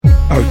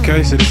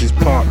Okay, so this is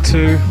part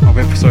 2 of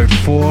episode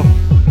 4.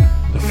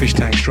 The fish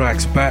tank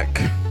strikes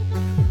back.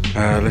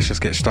 Let's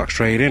just get stuck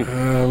straight in.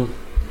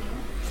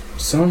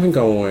 Something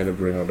I wanted to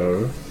bring up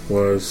though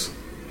was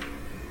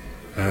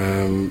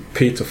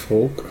Peter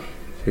Falk,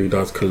 who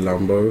does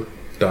Columbo,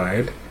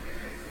 died,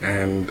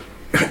 and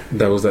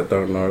those that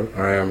don't know,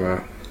 I am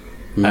a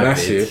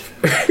massive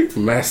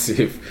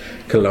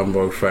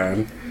Columbo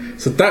fan.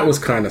 So that was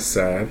kind of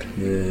sad.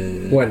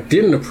 Yeah. What I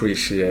didn't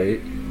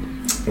appreciate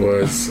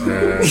was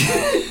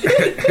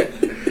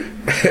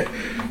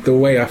the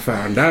way I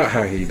found out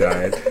how he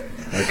died.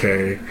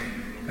 Okay.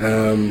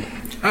 I mean,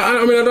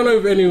 I don't know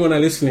if anyone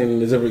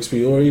listening has ever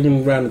experienced, or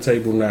even around the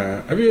table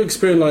now, have you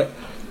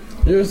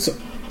experienced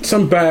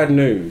some bad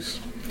news,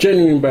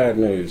 genuine bad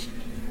news,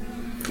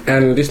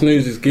 and this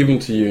news is given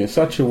to you in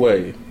such a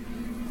way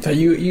that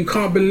you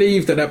can't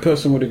believe that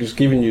person would have just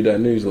given you that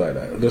news like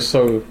that. They're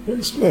so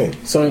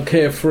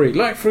carefree.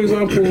 Like, for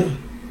example,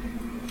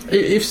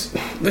 if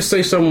let's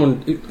say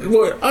someone,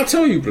 well, I'll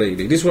tell you,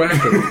 Blady, this is what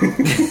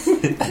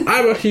happened.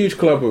 I'm a huge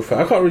Columbo fan.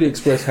 I can't really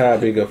express how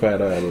big a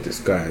fan I am of this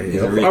guy.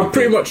 I'm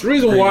pretty much the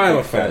reason why I'm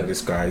a fan of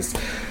this guy is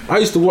I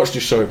used to watch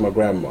this show with my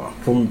grandma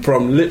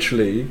from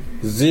literally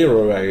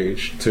 0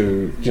 age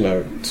to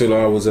till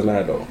I was an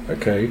adult.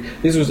 Okay,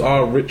 this was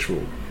our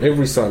ritual.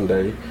 Every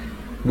Sunday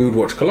we would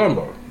watch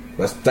Columbo.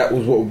 That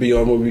was what would be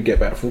on when we get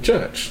back from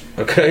church.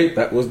 Okay,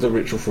 that was the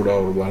ritual for the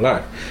whole of my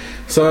life.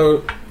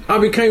 So I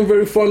became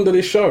very fond of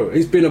this show.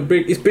 It's been a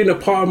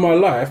part of my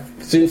life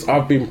since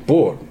I've been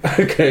born.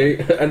 Okay,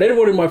 and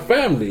everyone in my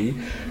family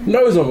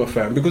knows I'm a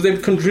fan because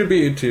they've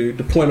contributed to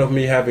the point of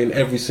me having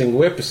every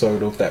single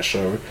episode of that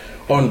show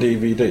on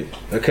DVD.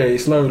 Okay,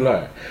 it's no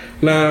lie.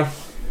 Now,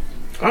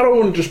 I don't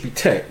want to just be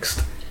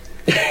text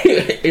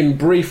in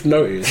brief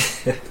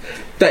notice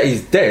that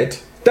he's dead.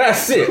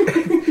 That's it.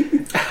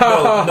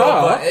 No,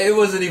 but it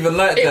wasn't even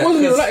like that. It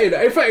wasn't like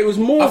that. In fact, it was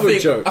more of a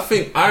joke. I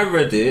think I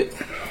read it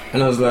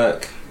and I was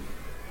like,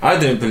 I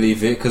didn't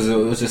believe it because it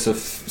was just a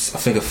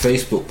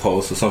Facebook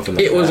post or something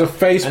like that. It was a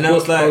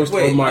Facebook post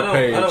on my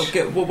page. I don't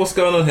get what's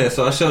going on here.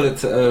 So I showed it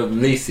to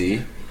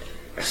Lacey.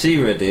 She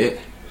read it,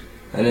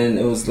 and then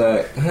it was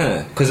like,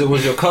 because it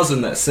was your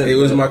cousin that sent it. It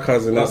was my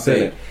cousin that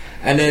sent it.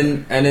 And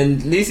then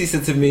Lacey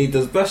said to me,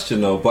 "Does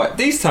Bastion know?" But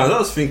these times I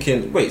was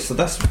thinking, wait, so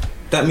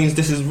that means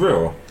this is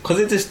real, because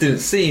it just didn't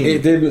seem.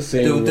 It didn't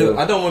seem real.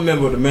 I don't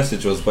remember what the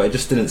message was, but it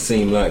just didn't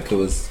seem like it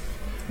was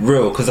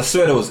real, because I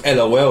swear there was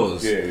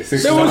LOLs. Yeah,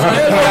 there was LOLs.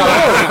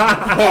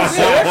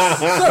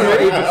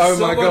 Sorry. Oh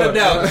my god! I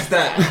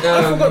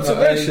forgot to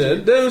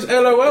mention there was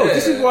LOLs. Yeah.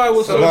 This is why I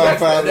was so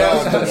laugh out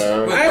loud. How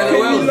can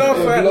you laugh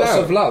out loud? Lots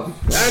of love.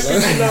 How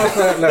can you laugh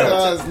out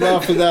loud?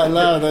 Laughing out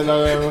loud.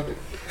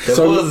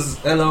 There was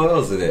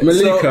LOLs in it.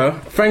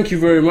 Malika, thank you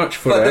very much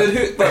for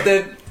that. But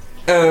then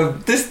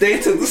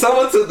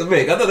someone took the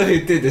mic. I don't know who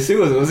did this. Who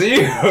was it? Was it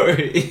you,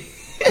 Rory?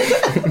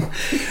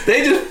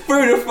 They just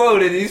threw the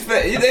phone in his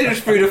face. They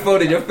just threw the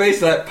phone in your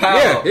face like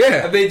power.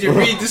 Yeah. And made you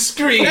read the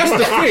screen. That's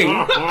the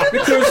thing.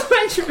 Because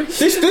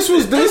this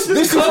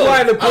is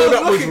why the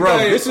build-up was wrong.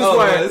 This is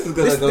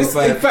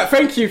why. In fact,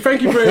 thank you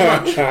very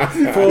much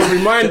for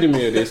reminding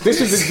me of this.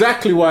 This is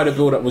exactly why the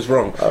build-up was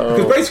wrong.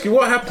 Because basically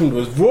what happened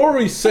was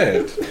Rory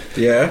said,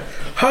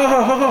 ha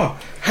ha ha ha.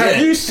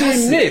 Have you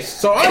seen this?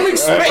 So I'm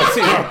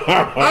expecting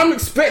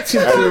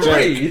to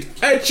read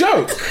a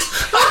joke.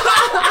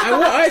 And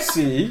what I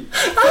see,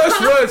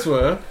 first words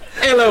were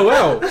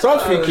LOL. So I'm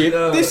thinking,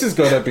 this is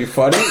gonna be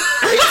funny.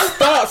 It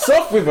starts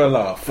off with a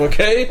laugh,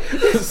 okay?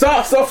 It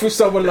starts off with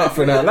someone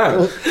laughing out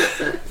loud.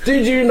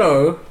 Did you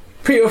know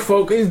Peter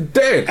Falk is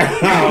dead?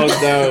 Oh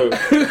no.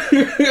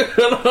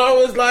 And I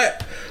was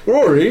like,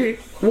 Rory,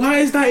 why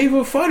is that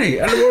even funny?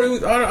 And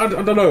Rory, I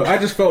don't know. I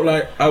just felt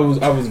like I was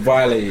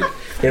violated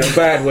in a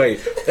bad way.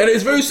 And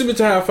it's very similar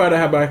to how I found out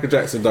how Michael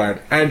Jackson died.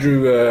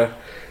 Andrew,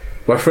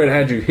 my friend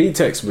Andrew, he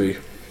texted me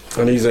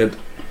and he said,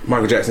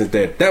 Michael Jackson's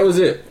dead. That was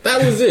it. That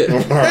was it.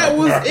 That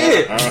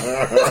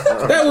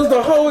was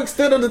the whole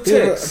extent of the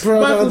text. Yeah,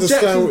 bro, Michael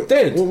Jackson's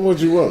dead. What would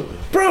you want?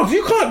 Bro,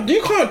 you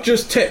can't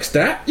just text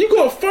that. You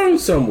gotta phone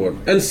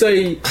someone and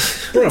say,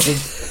 bro,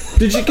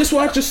 did you guess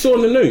what I just saw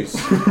on the news?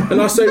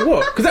 And I say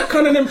what? Because that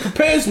kind of then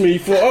prepares me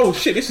for, oh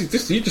shit, this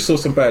you just saw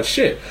some bad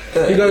shit.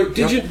 You go,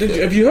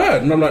 have you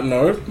heard? And I'm like,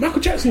 no,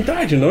 Michael Jackson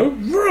died,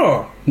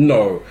 Raw.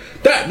 No.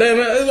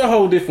 There's a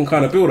whole different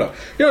kind of build up.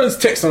 This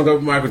text on go,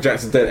 Michael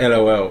Jackson's dead,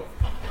 LOL.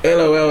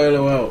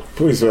 LOL.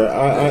 Please,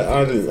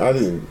 I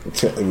didn't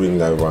ring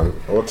no one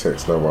or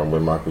text no one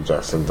when Michael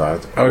Jackson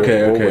died.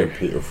 Okay. Or when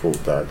Peter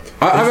Falk died.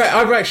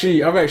 I've actually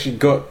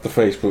got the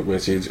Facebook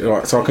message,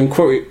 right, so I can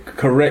quote it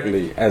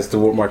correctly as to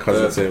what my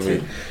cousin sent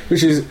me,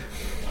 which is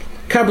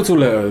capital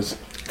letters: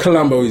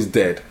 Columbo is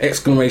dead! !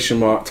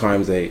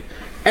 !8!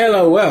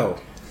 LOL.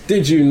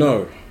 Did you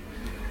know?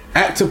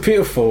 Actor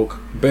Peter Falk,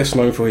 best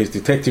known for his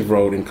detective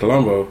role in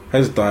Columbo,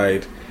 has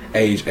died,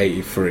 age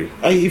 83.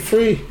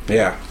 83.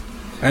 Yeah.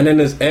 And then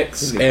there's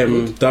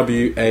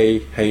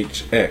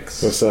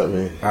XMWAHX. What's that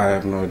mean? I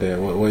have no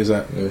idea. What is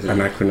that an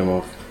acronym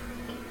of?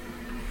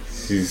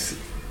 She's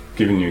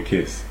giving you a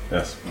kiss.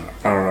 That's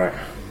alright.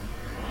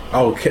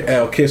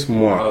 Oh, Kiss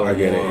Moi. Oh, I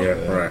get Moi, it. Yeah,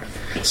 yeah. right.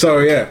 So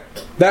yeah,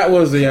 that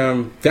was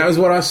that was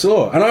what I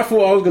saw, and I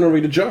thought I was going to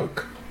read a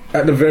joke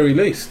at the very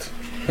least.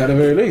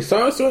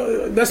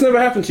 So that's never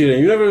happened to you.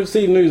 Then you never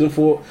received news and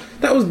thought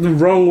that was the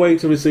wrong way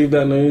to receive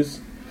that news.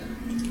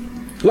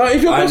 Like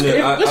if you're I knew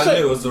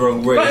it was the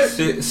wrong way. As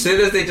soon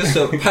as they just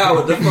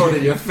powered the phone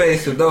in your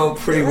face with no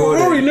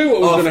pre-warning. Rory knew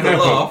what was going to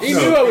happen. Laugh. He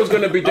knew I was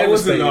going to be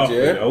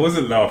devastated. I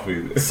wasn't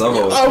laughing.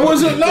 I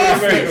wasn't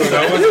laughing. He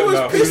was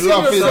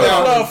pissing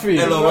himself laughing.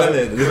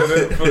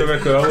 For the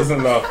record, I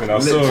wasn't laughing. I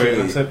saw it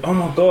and I said, "Oh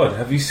my god,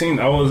 have you seen?"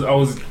 I was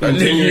in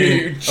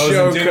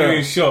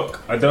genuine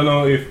shock. I don't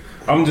know if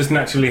I'm just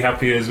naturally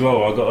happy as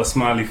well. I got a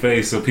smiley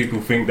face, so people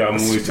think that I'm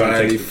always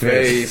trying to take the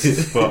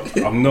piss, but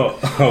I'm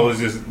not. I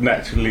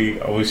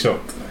was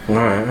shocked.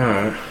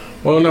 Right.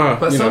 Well, no.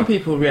 But some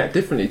people react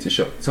differently to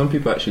shock. Some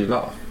people actually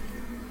laugh.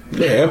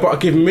 Yeah, but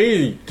give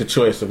me the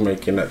choice of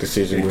making that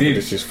decision. Whether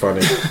this is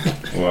funny.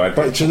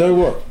 But do you know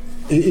what?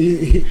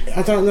 He,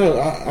 I don't know.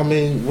 I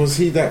mean, was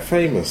he that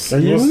famous? Are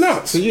you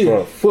nuts?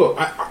 Well,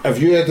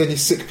 have you heard any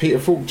sick Peter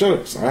Falk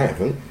jokes? I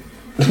haven't.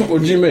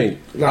 What do you mean?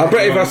 I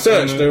bet if I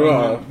search, there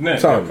are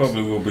tons.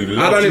 Probably will be.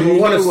 I don't even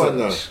want to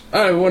search. I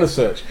don't even want to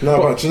search.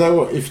 No, but do you know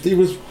what? If he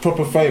was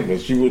proper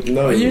famous, you would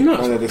know. Are you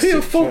nuts?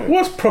 Peter Falk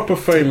was proper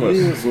famous.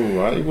 He was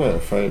alright. He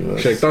weren't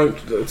famous. Sheg,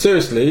 don't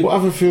seriously. What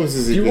other films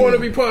is he? You want to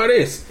be part of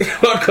this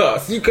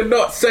podcast? You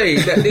cannot say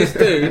that this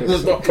dude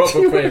was not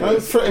proper famous.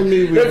 Don't threaten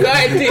me with the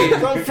guy did.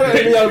 Don't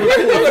threaten me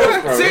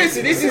over.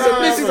 Seriously, this is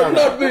a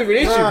not moving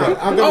issue, bro.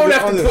 I don't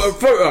have to put a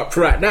photo up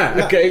right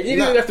now. Okay, you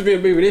don't have to be a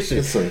moving issue.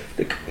 Listen.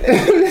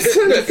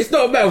 It's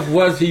not a matter of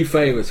was he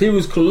famous. He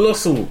was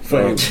colossal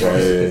famous.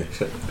 Yeah.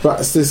 But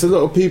there's a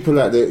lot of people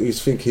out there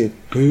who's thinking,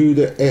 who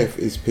the F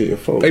is Peter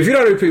Falk? If you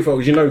don't know who Peter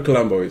Falk is, you know who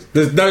Columbo is.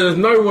 There's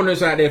no one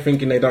that's out there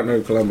thinking they don't know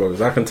who Columbo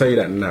is. I can tell you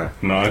that now.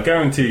 No, I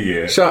guarantee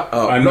you. Shut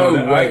up. I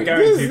way. I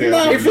guarantee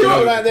that. If you're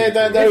out there,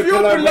 don't know if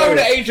you're below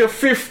the age of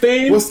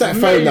 15, what's that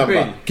phone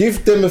number?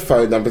 Give them a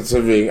phone number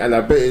to ring, and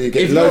I bet you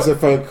get loads of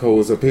phone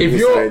calls of people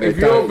saying if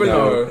you're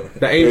below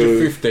the age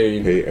of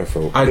 15, Peter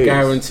Falk, I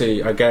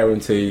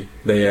guarantee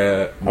they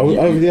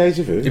over the age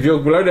of 15. If you're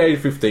below the age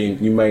of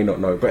 15, you may not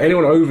know, but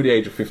anyone over the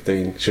age of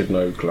 15 should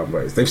know who Columbo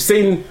is. They've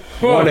seen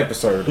one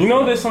episode. You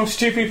know, there's some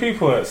stupid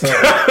people outside.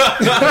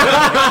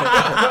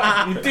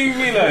 You do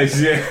realise,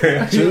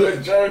 yeah. You're a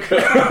joker.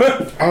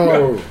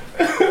 Oh.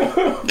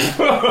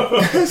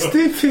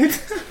 Stupid.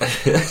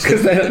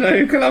 Because they don't know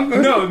who Columbo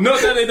is. No,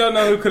 not that they don't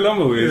know who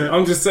Columbo is. Yeah.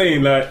 I'm just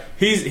saying, like,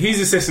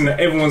 he's assessing that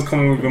everyone's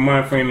coming with a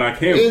mind frame like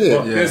him.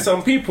 But there's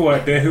some people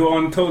out there who are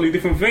on totally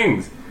different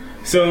things.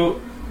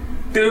 So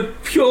there are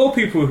pure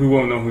people who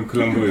won't know who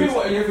Columbo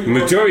is.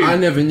 Majority. I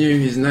never knew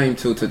his name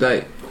till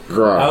today.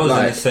 Right. I was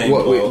in the same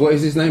boat. What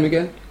is his name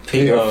again?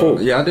 Peter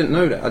Falk. Yeah, I didn't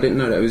know that. I didn't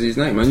know that was his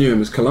name. I knew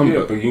him as Columbo.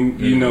 Yeah, but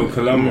you know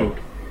Columbo.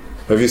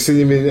 Have you seen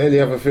him in any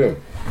other film?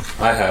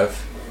 I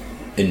have.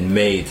 In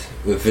Maid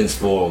with Vince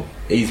Vaughn.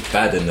 He's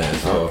bad in that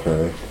as well.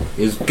 Okay.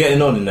 He was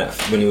getting on in that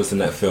when he was in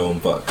that film,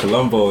 but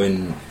Columbo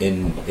in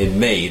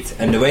Maid,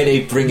 and the way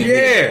they bring him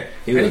in,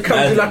 he was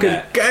comes in like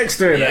a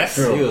gangster in that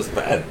film. He was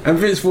bad. And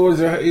Vince Vaughn,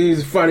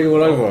 he's funny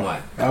all over.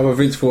 My. I'm a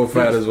Vince Vaughn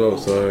fan as well,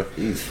 so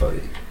he's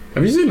funny.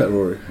 Have you seen that,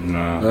 Rory?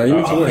 No. You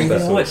need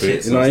to watch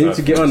that. You need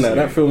to get on that.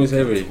 That film is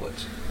heavy.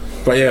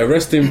 But yeah,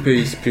 rest in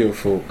peace, Peter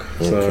Falk.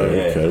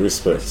 Okay,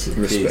 respect,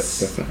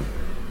 definitely.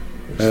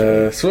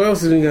 So what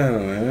else has been going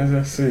on, man?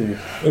 Let's see.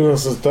 Who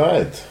else has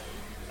died?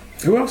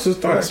 Who else has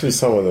died? Must be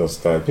someone else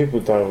died. People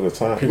die all the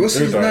time. What's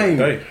his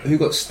name? Who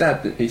got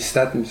stabbed? He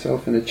stabbed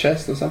himself in the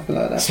chest or something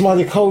like that.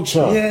 Smiley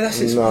Culture. Yeah, that's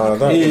his. No,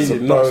 that he was a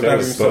did not stab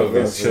bogus himself in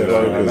the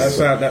chest. That's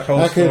how that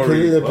whole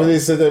story. The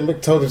police said that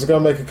Mick told him to go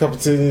make a cup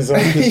of tea in his own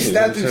kitchen. He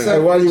stabbed himself.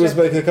 And while he was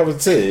making a cup of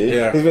tea,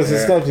 he was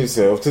stabbed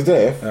himself to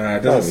death.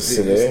 That was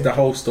silly. The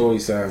whole story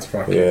sounds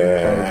fucking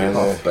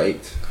half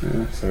baked.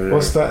 Yeah. So,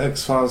 what's that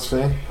X-Files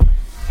thing?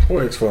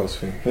 What X-Files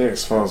thing? The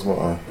X-Files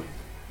motto.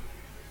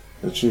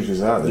 The truth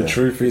is out there. The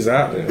truth is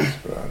out there.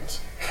 Right.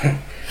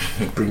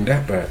 Bring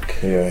that back.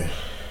 Yeah.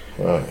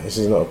 Right. This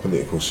is not a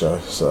political show,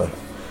 so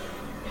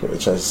I'm going to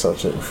change the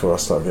subject before I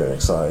start getting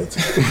excited.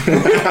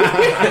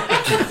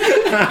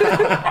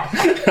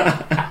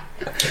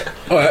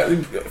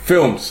 Alright,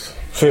 films.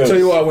 I'll tell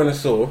you what I went and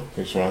saw.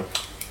 Which one?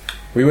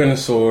 We went and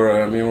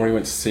saw, me and Rory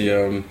went to see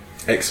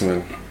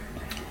X-Men.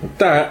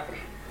 That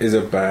is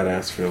a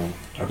badass film.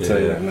 I'll tell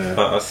you that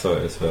now. I saw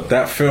it as well.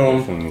 That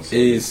film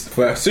is,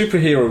 for a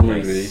superhero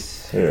movie,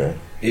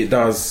 it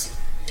does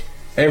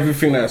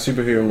everything that a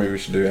superhero movie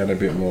should do and a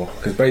bit more.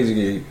 Because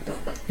basically,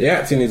 the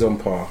acting is on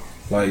par.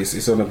 Like,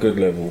 it's on a good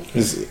level.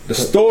 The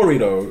story,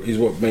 though, is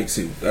what makes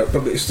it...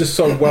 but it's just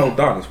so well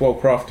done. It's well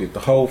crafted.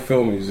 The whole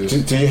film is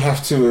just... Do you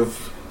have to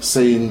have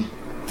seen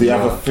the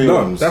other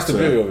films? No, that's the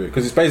beauty of it.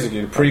 Because it's basically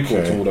a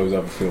prequel to all those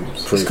other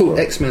films. It's called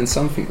X-Men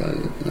something, though,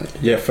 isn't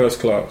it? Yeah, First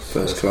Class.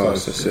 First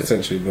Class, that's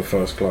essentially the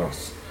First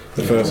Class.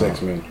 The first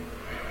X-Men.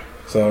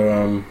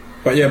 So,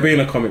 but yeah,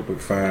 being a comic book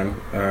fan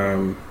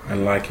and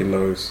liking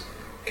those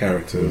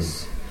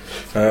characters,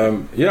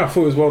 Yeah, I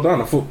thought it was well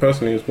done. I thought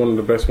personally it was one of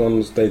the best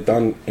ones they've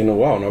done in a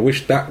while, and I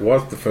wish that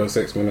was the first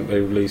X-Men that they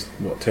released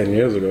 10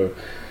 years ago,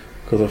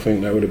 because I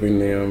think that would have been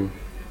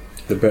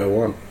the better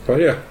one. But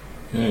yeah.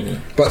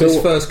 But Still-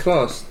 this First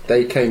Class,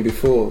 they came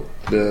before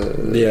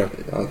the. Yeah.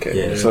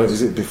 Okay. Yeah. So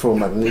is it before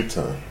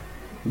Magneto?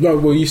 No,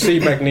 well, you see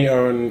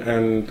Magneto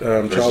and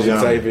Charles young.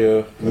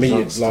 Xavier meet,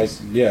 youngsters. like,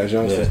 as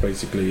youngsters Yeah.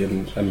 basically,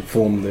 and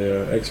form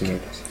the X-Men.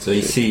 So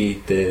you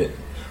see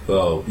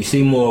you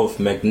see more of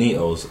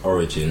Magneto's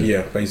origin.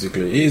 Yeah,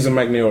 basically, it is a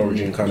Magneto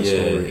origin kind of Yeah,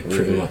 story. it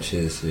pretty much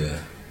is. Yeah.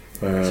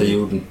 Um, So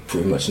you would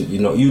pretty much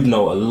you'd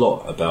know a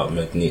lot about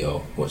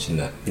Magneto watching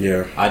that.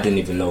 Yeah. I didn't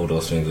even know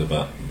those things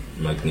about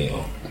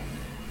Magneto.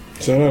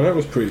 So no, that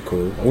was pretty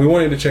cool. We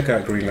wanted to check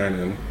out Green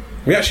Lantern.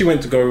 We actually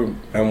went to go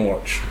and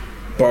watch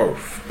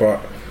both, but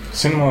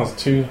Cinema's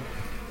too.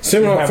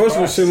 cinema. Yeah, First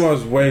of all, price. cinema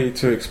was way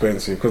too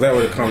expensive because that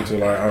would have come to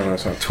like I don't know,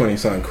 something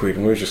 20-something quid,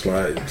 and we were just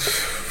like,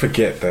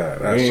 forget that.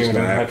 That's We just ain't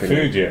not even had happening.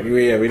 food yet.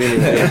 Yeah, we didn't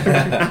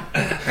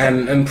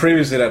even. and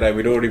previously that day,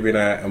 we'd already been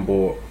out and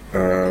bought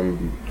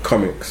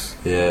comics,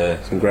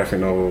 Yeah. some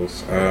graphic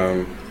novels.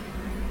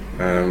 We've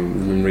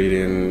been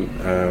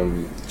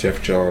reading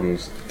Jeff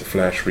Johns' The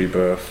Flash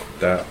Rebirth.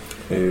 That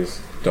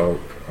is dope.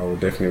 I would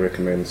definitely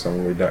recommend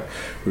someone read that.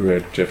 We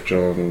read Jeff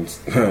Johns'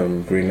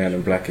 Green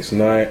Lantern Blackest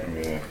Night.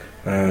 Yeah.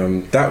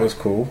 That was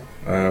cool.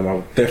 I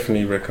would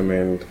definitely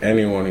recommend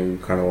anyone who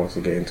kind of wants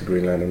to get into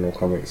Green Lantern or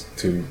comics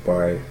to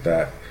buy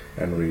that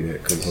and read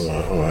it because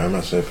Alright, how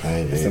much they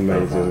paying you? it's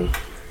amazing.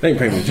 They ain't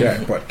paying me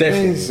jack, but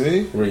definitely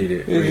Easy. read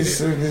it.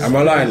 Easy. Am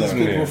I lying though?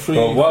 People free.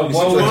 But what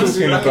we're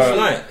talking Blackest about,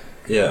 Night.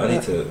 Yeah, I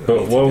need to.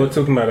 but what we're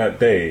talking about that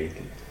day,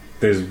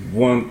 there's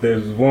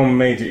one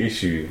major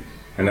issue,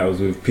 and that was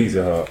with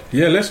Pizza Hut.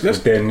 Yeah, let's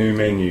With their new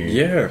menu.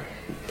 yeah.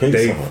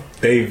 Pizza Hut.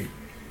 They've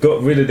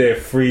got rid of their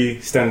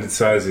 3 standard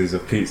sizes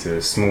of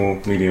pizza: small,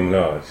 medium,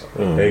 large.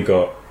 They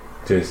got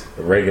just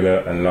regular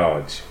and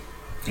large.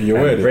 You're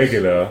aware of And this?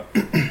 regular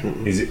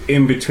is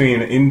in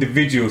between an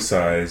individual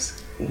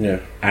size Yeah.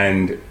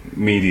 and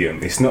medium.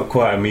 It's not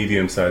quite a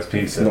medium-sized It's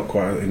pizza. not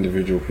quite an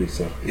individual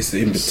pizza. It's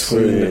in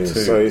between the two.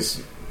 So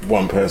it's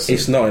one person.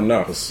 It's not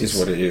enough, is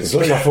what it It's is.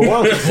 not enough for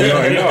one. It's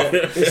not enough.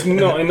 It's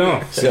not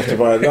enough. So you have to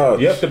buy a large.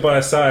 You have to buy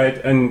a side,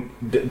 and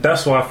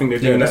that's why I think they're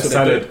doing Yeah, that that's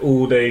what they salad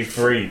all day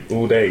free,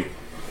 all day.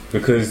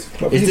 Because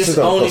But Is pizza this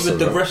don't only cost with a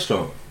the lot.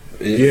 restaurant?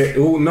 all Pizza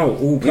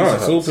No,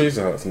 it's all Huts.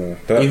 Pizza Huts now.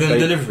 Even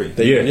delivery?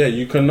 Yeah,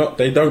 you cannot.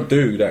 They don't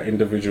do that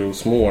individual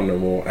small one no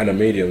more and a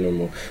medium no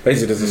more.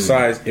 Basically, there's a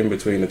size in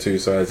between the two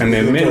sizes. And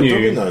their You've got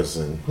menu. Domino's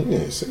then. Yeah,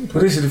 it's simple.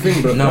 But this is the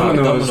thing, but No,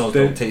 Domino's, Domino's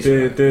don't taste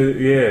right.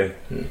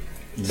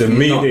 the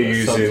meat not they're a using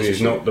is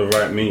substitute. not the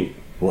right meat.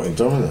 What, in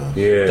Domino's?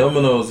 Yeah.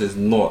 Domino's is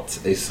not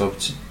a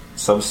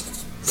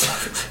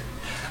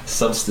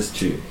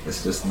substitute.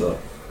 It's just not.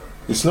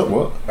 It's not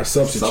what? a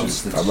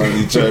substitute. I'm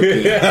only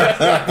joking.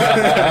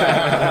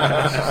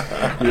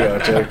 Yeah,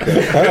 joking.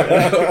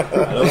 I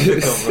don't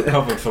think I've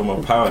recovered from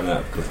my power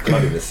nap because I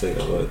can't even say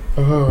that word.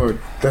 Oh,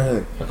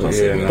 damn. I can't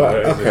say Yeah, that. no, But,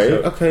 that is a okay,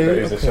 shock. okay, That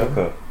is a okay.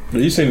 shocker.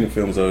 You've seen the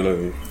films though,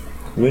 lately?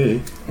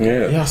 Me?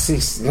 Yeah. Yeah, I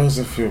see loads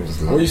of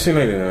films. What you seen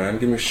lately, man?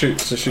 Give me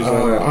shoots.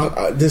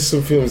 There's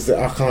some films that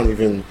I can't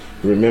even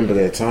remember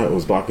their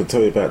titles, but I could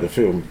tell you about the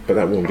film, but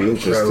that wouldn't be That would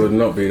interesting.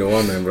 not be the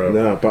one then, bro.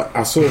 No, but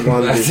I saw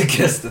one. I have to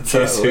guess the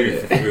title.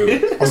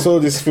 innit? I saw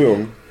this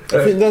film.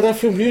 I think that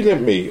film you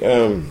lent me.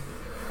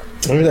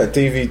 Remember that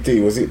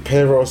DVD? Was it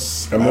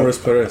Peros? Amores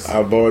Perez.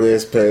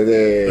 Amores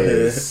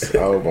Perez.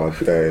 Oh my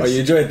days. Oh, you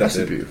enjoyed that? That's a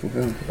Then? beautiful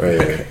film. Oh,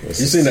 yeah. You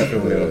seen that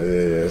film, Yeah,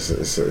 Leo? yeah.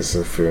 It's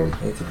a film.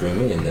 I need to bring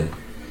me in then.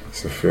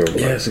 It's a film.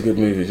 Yeah, it's a good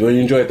movie. Well,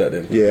 you enjoyed that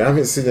then? Yeah, I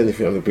haven't seen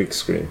anything on the big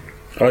screen.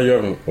 Oh, you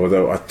haven't?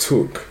 Although I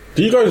took.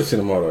 Do you go to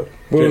cinema though?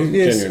 Well, Gen-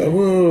 yes. genuinely?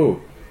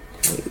 Whoa.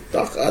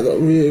 I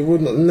don't really. Well,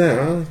 not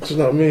now. Do you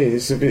know what I mean?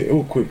 It's a bit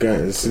awkward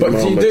going to But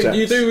cinema.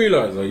 you do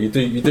realise though, you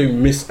do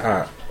miss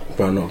out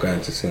by not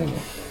going to cinema.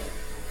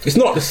 It's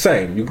not the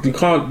same. You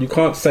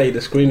can't say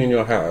the screen in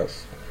your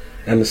house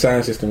and the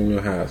sound system in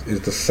your house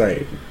is the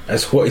same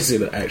as what is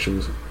in the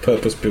actual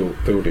purpose-built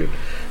building.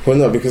 Well,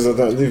 no, because I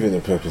don't live in a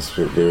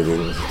purpose-built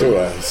building, do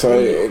I? So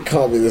it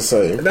can't be the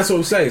same. That's what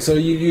I'm saying. So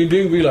you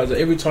do realise that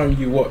every time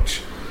you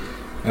watch,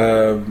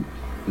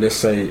 let's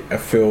say a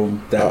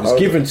film that was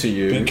given to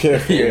you, Be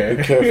careful. Yeah.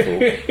 Be careful.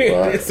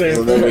 Right? Let's say I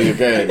know where you're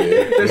going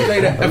here. let's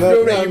say that a No,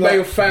 film that no, you no. may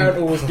have found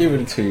or was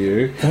given to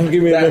you, Don't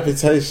give me a That-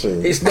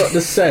 reputation. it's not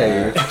the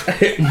same.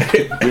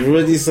 You've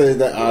already said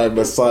that I'm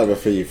a cyber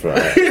thief, right?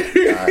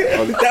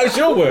 That was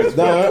your words.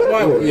 bro. My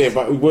No, words. yeah,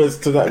 but words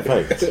to that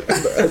effect. your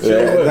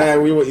Yeah, words. now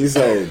we what you're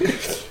saying.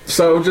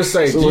 So I'm just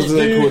saying, So what do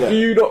they call that? do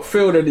you not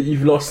feel that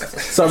you've lost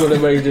some of the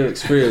major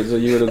experience that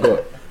you would have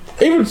got?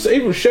 Even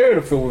sharing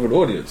a film with an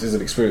audience is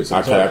an experience.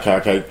 as well.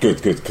 Okay,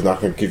 good. I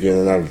can give you an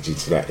analogy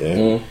to that, yeah?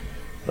 Mm.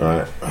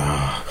 Right.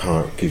 I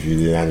can't give you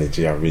the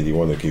analogy I really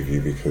want to give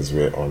you because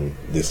we're on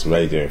this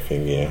radio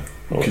thing, yeah?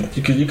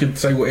 You could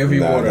say whatever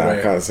you want. No, I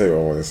right? can't say what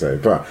I want to say.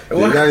 But the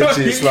Well,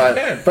 analogy you is like,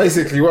 can.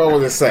 basically what I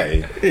want to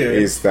say Yeah.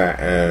 is that,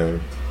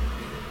 and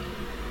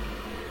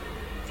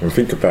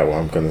think about what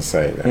I'm going to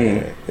say now, Mm.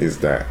 yeah, is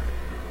that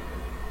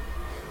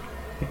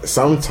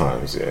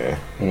sometimes,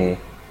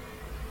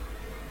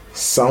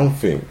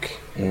 something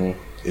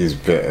is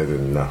better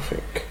than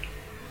nothing.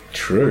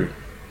 True.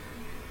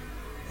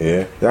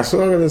 Yeah, that's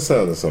what I'm going to say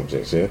on the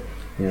subject.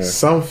 Yeah,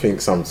 something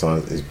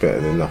sometimes is better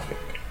than nothing.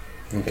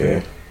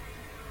 Okay.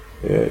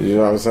 Yeah, you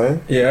know what I'm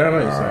saying? Yeah, I know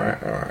what you're saying.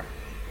 All right.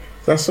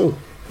 That's all.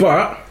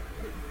 But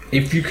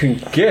if you can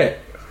get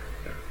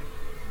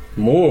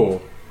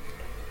more,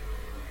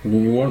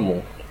 then you want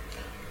more.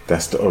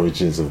 That's the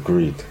origins of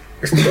greed.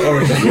 It's the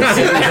origins.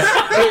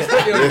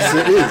 Yes,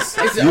 it is.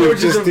 It's the You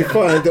origins just of-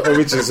 defined the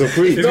origins of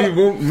greed. If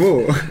you want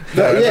more,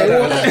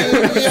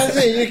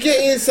 You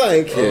get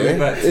inside here.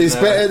 back to It's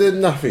that. better than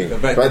nothing.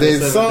 back But to the then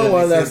 7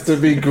 someone deadly has to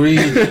be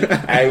greedy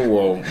and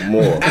want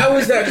more. How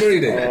is that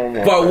greedy? Oh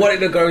my But wanting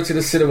to go to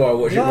the cinema and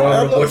watch it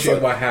rather than watch it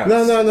in my house.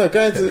 No.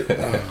 Going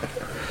to.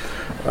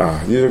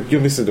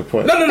 You're missing the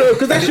point. No,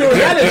 because that's your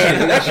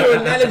analogy. That's your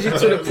analogy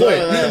to the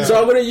point. So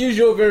I'm going to use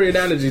your very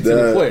analogy to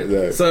the point.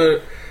 No. So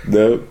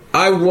No.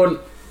 I want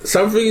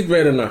something is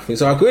better than nothing.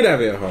 So I could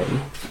have it at home,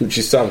 which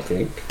is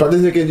something. But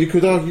then again, you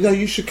could argue,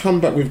 you should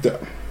come back with the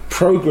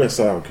progress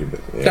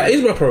argument. Yeah. That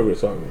is my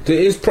progress argument. It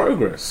is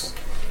progress.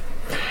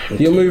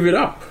 You're moving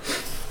up.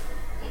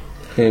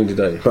 At the end of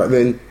the day. But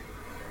then,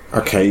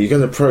 okay, you're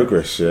going to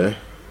progress, yeah?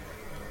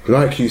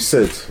 Like you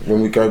said,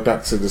 when we go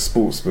back to the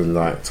sportsmen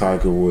like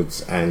Tiger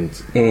Woods and,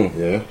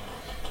 yeah,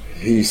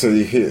 he said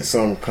he hit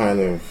some kind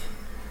of,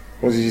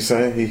 what did you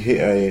say? He hit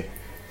a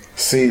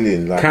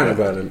ceiling. Like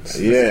Counterbalance.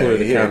 Yeah,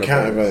 he hit a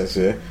counterbalance,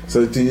 yeah.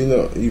 So do you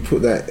not, you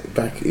put that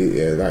back,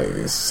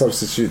 like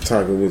substitute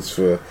Tiger Woods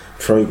for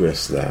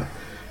progress now,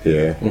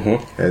 yeah?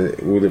 And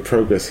will the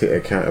progress hit a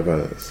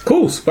counterbalance? Of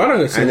course, but I don't go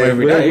to And cinema then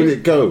every where day. will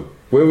it go?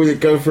 Where will it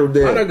go from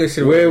there? I don't go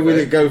cinema Where every will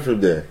day. it go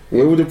from there?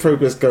 Where will the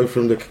progress go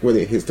from when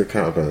it hits the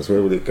counterbalance?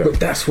 Where will it go?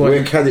 But that's why-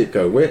 Where can it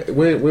go? Where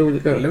will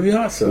it go? Let me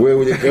answer. Where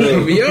will it go?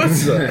 Let me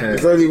answer.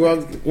 It's only one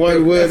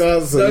word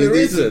answer. No, You there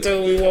need isn't. to tell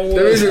me one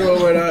There word. isn't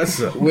one word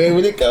answer. Where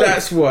will it go?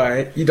 That's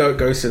why you don't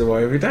go cinema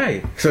every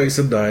day. So it's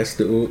a nice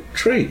little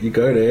treat. You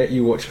go there,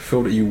 you watch a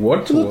film that you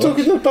want to I'm watch. not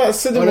talking about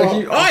cinema.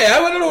 I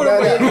am. I don't know what I'm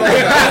talking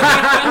about.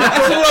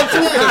 That's all I'm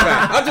talking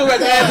about. I'm talking about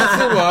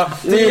going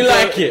to cinema. Do you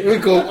like it?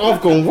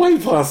 I've gone way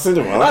past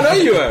cinema. I know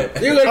you have.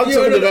 I'm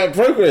talking about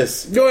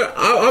progress.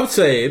 I'm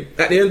saying,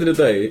 at the end of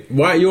the day,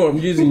 I'm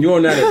using your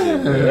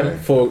analogy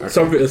for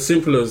something as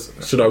simple as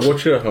should I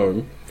watch it at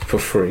home for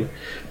free,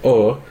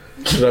 or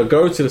should I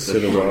go to the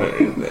cinema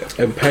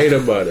and pay the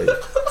money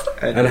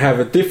and have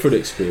a different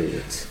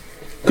experience?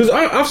 Because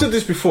I've said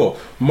this before.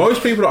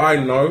 Most people that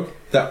I know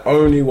that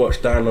only watch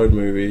download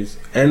movies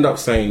end up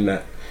saying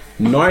that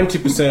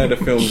 90% of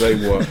the films they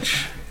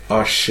watch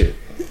are shit.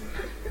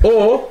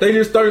 Or they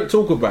just don't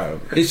talk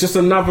about them. It's just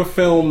another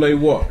film they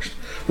watched.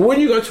 But when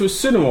you go to a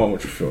cinema and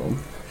watch a film,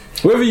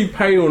 whether you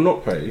pay or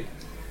not pay,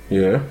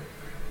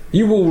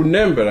 you will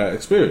remember that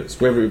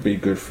experience, whether it be a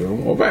good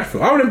film or a bad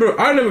film. I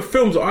remember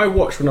films that I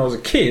watched when I was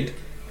a kid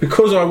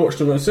because I watched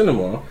them in the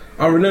cinema.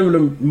 I remember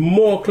them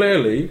more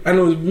clearly, and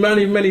there was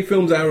many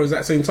films that were at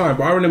the same time.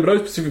 But I remember those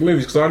specific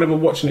movies because I remember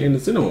watching it in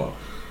the cinema.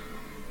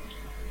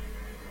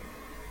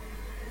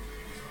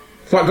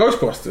 It's like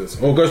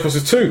Ghostbusters, or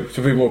Ghostbusters 2,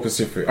 to be more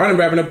specific. I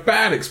remember having a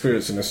bad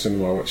experience in the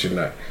cinema watching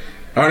that.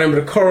 I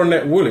remember the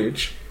Coronet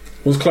Woolwich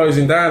was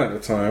closing down at the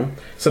time,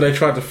 so they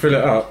tried to fill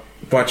it up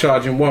by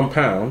charging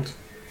 £1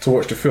 to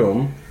watch the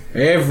film.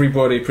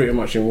 Everybody pretty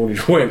much in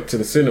Woolwich went to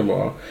the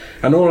cinema,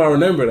 and all I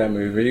remember of that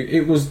movie,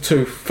 it was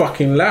too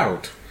fucking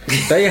loud.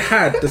 They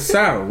had the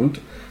sound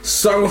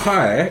so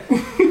high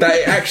that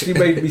it actually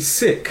made me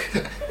sick.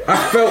 I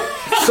felt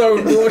so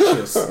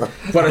nauseous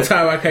by the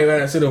time I came out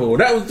of the cinema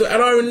hall.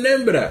 And I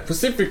remember that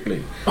specifically.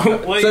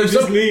 Why you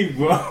just leave,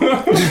 bro?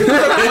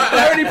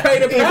 I already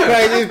paid £1.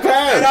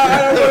 And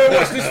I want to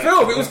watch this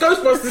film. It was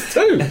Ghostbusters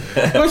 2.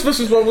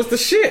 Ghostbusters 1 was the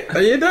shit.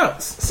 Are you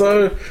nuts?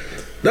 So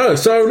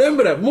I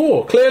remember that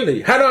more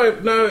clearly.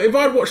 If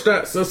I'd watched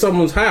that at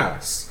someone's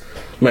house,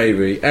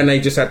 maybe, and they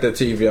just had their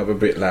TV up a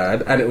bit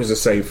loud, and it was the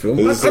same film,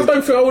 I don't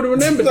think I would have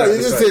remembered that. No,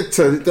 you just said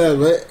turn it down,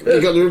 mate.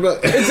 You got the remote.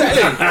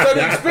 Exactly. So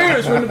the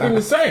experience wouldn't have been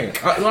the same.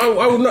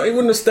 I would not. It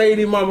wouldn't have stayed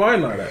in my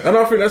mind like that. And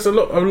I think that's a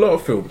lot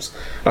of films.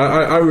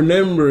 I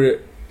remember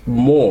it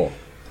more,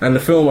 and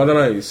the film, I don't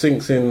know, it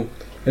sinks in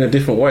a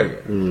different way.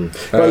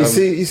 But you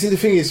see, the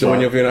thing is,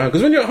 when you're viewing at home,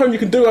 because when you're at home, you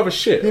can do other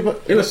shit. Yeah,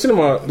 but- in a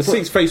cinema, the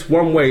seats face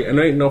one way, and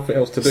there ain't nothing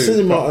else to do.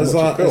 cinema, apart as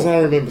from watch a film. I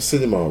remember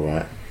cinema,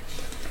 right?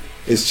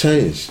 It's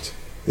changed.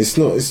 It's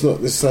not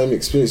the same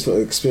experience. Not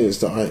the experience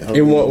that I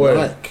In what way?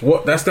 like.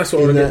 What? That's what I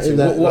want to get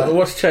to.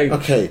 What's changed?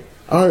 Okay,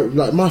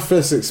 like my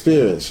first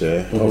experience,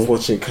 of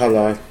watching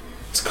colour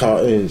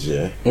cartoons,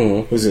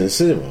 was in the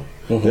cinema.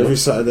 Every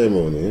Saturday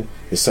morning.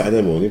 It's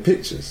Saturday morning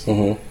pictures.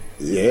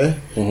 Yeah,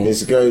 used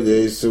to go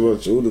there, used to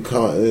watch all the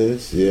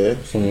cartoons.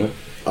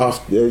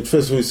 After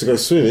first we used to go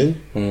swimming,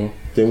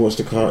 then watch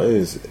the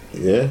cartoons.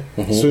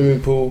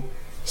 Swimming pool,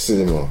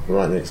 cinema,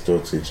 right next door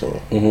to each other.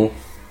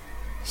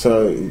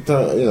 So I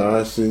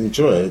used to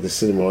enjoy the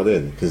cinema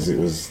then because it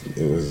was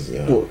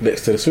What,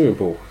 next to the swimming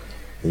pool?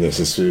 next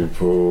to the swimming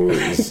pool.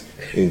 It's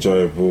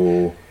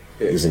enjoyable.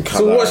 It's in So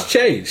colour. what's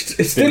changed?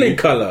 It's still in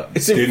colour.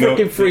 It's in Did not-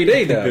 fucking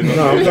 3D now. did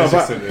not-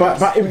 No,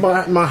 but in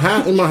my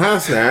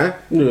house now,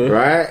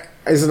 right?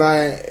 It's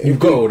like You've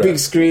got all that. big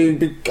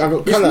screen, I've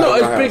got colour. not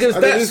in as my big house. as I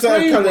that used to have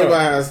screen, colour in bro.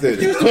 my house,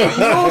 did You put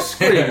your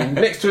screen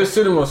next to a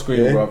cinema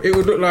screen, Yeah. bro. It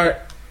would look like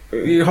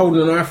you're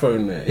holding an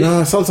iPhone there.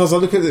 No, sometimes I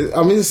look at it.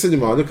 I'm in the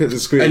cinema. I look at the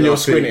screen, And you're I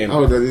think, squinting.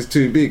 oh, that is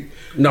too big.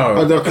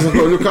 No. because I've got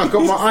to look. I've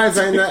got my eyes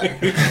ain't that.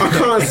 I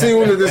can't see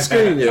all of the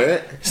screen. Yeah.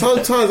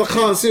 Sometimes I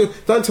can't see.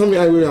 Don't tell me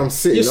where I'm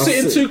sitting. You're I'm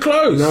sitting too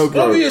close. No,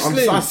 bro.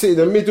 Obviously. I sit in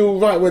the middle,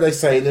 right where they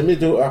say in the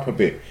middle, up a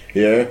bit.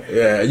 Yeah.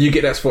 Yeah, you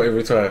get that spot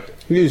every time.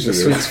 Usually.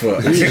 The sweet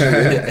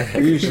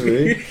spot.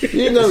 Usually.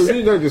 You know the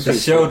The sweet spot.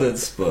 shoulder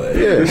spot.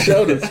 Yeah. The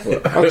shoulder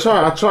spot.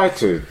 I try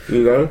to.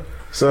 You know.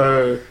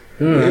 So.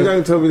 You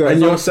don't tell me that. And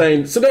you're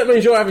saying, so that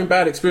means you're having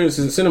bad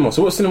experiences at cinema.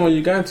 So what cinema are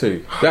you going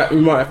to? That you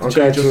might have to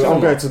change your cinema.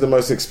 I'm going to the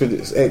most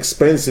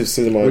expensive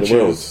cinema in Which the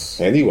world. is?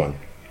 Anyone.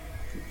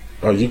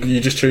 Oh, you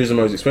just choose the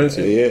most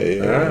expensive?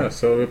 Yeah.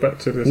 So we're back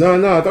to this. No,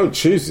 I don't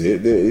choose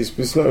it.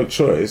 It's not a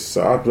choice.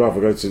 I'd rather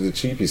go to the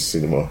cheapest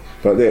cinema.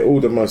 But they're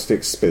all the most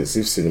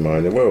expensive cinema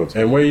in the world.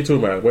 And where are you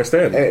talking about? West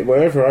End?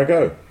 Wherever I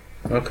go.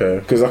 Okay.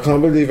 Because I can't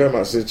believe how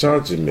much they're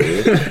charging me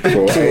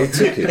for a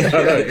ticket.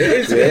 I know,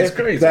 it's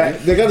crazy.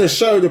 They're going to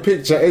show the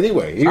picture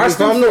anyway. Even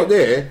if I'm not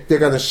there, they're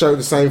going to show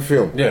the same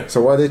film. Yeah.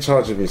 So why are they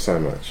charging me so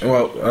much?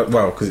 Well,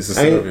 because it's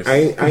a Ain't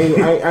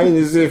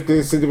service. as if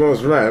the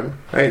cinema's ram.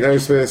 Ain't no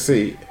spare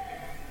seat.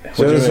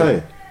 Do you know what I'm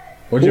saying?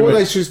 What do you What mean?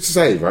 they should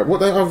say, right?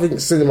 What I think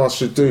cinemas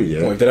should do,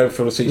 yeah. What, if they don't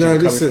fill the seats, No, you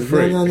can come listen. in for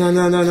free?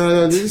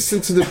 No.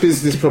 Listen to the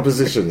business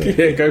proposition. Then.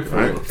 Yeah, go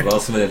for it.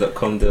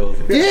 Lastminute.com deals.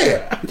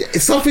 Yeah,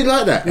 it's something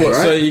like that. What, right?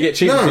 so you get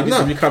cheaper tickets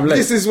if you come late?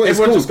 This is what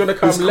Everyone's it's just called.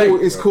 going to come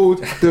late. It's called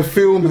the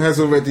film has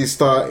already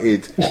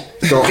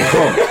started.com.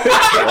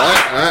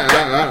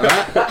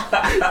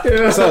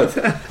 right? So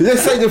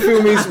let's say the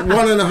film is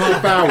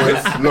 1.5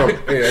 hours long.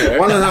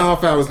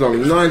 1.5 hours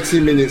long, 90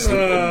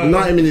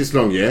 minutes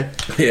long. Yeah.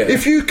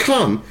 If you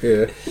come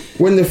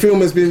when the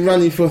film has been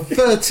running for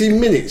 30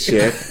 minutes,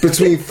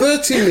 between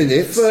 30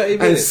 minutes, 30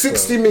 and minutes,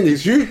 60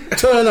 minutes, you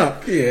turn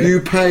up.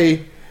 You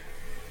pay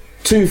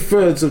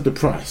 2/3 of the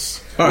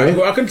price. Alright,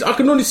 well, I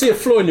can only see a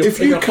flaw in your If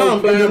you your whole come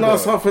in plan, the bro.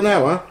 last half an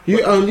hour,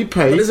 you only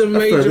pay But there's a third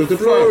major of the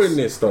flaw price. in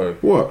this, though.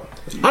 What?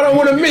 I don't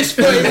want to miss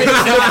 30 minutes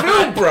of the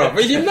film, bro.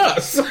 Are you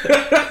nuts?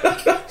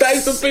 That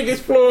is the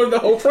biggest flaw in the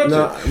whole project.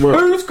 Nah, well-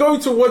 Who's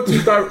going to want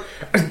to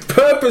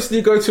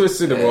purposely go to a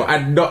cinema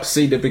and not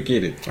see the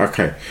beginning?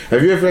 Okay.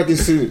 Have you ever had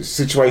this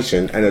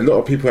situation, and a lot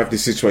of people have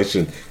this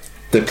situation,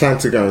 they plan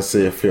to go and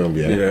see a film,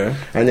 Yeah.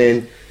 and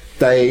then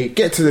they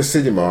get to the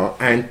cinema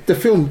and the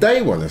film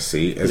they want to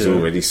see has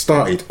already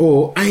started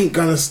or ain't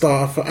gonna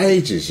start for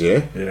ages,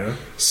 Yeah.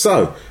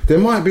 So there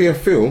might be a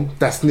film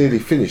that's nearly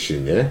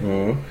finishing,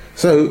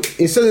 So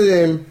instead of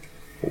them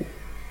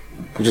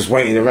just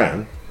waiting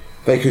around,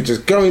 they could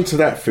just go into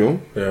that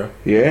film.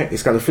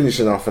 It's going to finish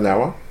in half an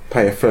hour.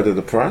 Pay a third of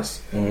the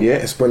price.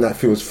 It's when that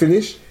film's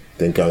finished,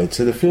 then go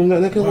into the film that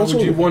they can Why watch.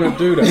 would you want to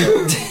do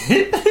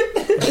that?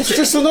 It's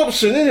just an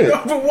option, isn't it?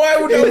 No, but why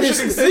would that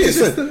option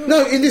exist?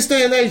 No, in this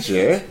day and age,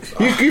 you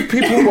give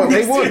people what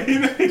they want.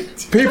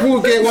 People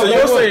will get what So they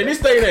you're want. saying, in this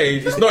day and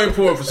age, it's not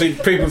important for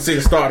people to see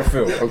the start of the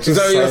film. Is that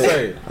what you're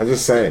saying? I'm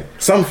just saying.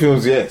 Some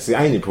films, yes, it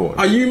ain't important.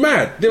 Are you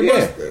mad?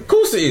 Of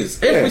course it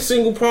is. Every Yeah.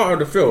 single part of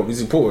the film is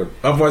important.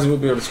 Otherwise, it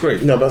would be on the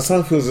screen. No, but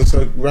some films are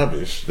so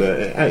rubbish that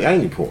it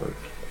ain't important.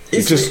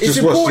 It's just watch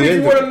important the if you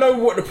end want of to know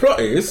what the plot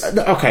is.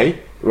 Okay,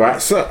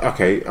 right. So,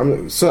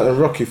 certain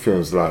Rocky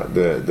films, like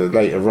the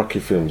later Rocky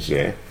films,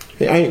 it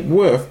ain't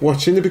worth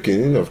watching the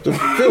beginning of the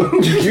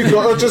film. You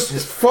gotta just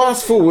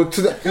fast forward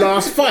to the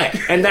last fight,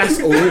 and that's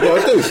all you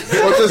gotta do.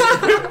 Or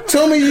just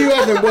tell me you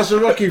haven't watched a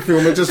Rocky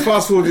film and just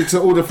fast forward to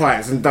all the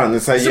fights and done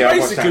and say, So I watched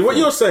basically, that what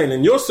film. you're saying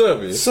in your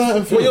service, Certain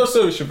what films. your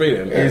service should be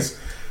then is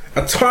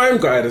a time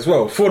guide as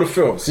well for the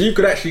film. So you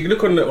could actually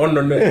look on the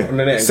net and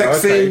go, Sex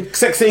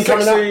scene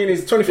coming up. scene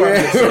is 25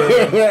 minutes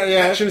in.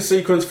 Action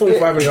sequence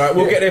 45 minutes. Right,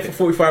 we'll get there for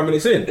 45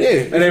 minutes in.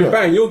 And then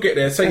bang, you'll get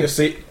there, take your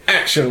seat.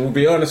 Action will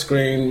be on the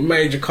screen.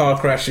 Major car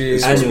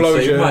crashes, And you'll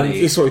save money.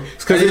 explosions.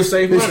 It's because you'll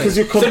save money. because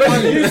you're So basically,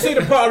 combining. you see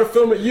the part of the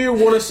film that you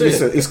want to see.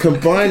 Listen, it's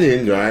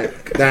combining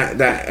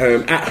that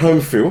at home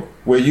feel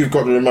where you've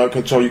got the remote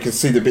control, you can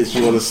see the bits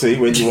you want to see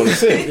when you want to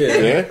see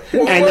it.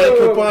 And then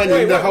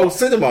combining the whole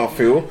cinema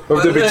feel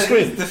of the big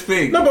screen. The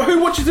thing. No, but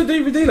who watches a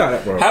DVD like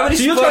that, bro? How many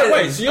so you're spoilers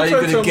trying, so you're are you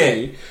trying to gonna tell get?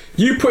 me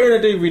you put in a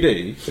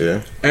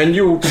DVD and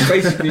you'll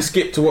basically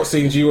skip to what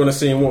scenes you want to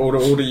see and what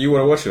order you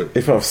want to watch them.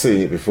 If I've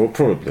seen it before,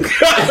 probably.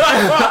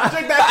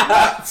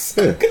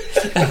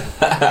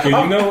 But you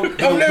know,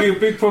 there'll be a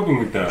big problem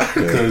with that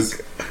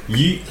because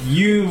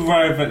you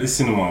arrive at the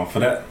cinema for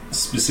that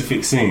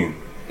specific scene,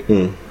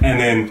 and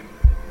then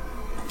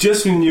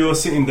just when you're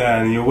sitting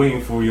down and you're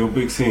waiting for your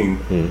big scene,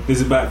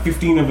 there's about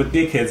 15 other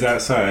dickheads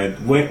outside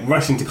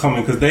rushing to come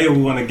in because they all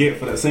want to get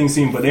for that same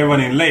scene, but they're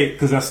running late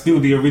because that's still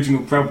the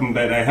original problem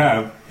that they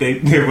have.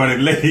 They're running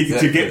late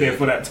to get there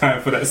for that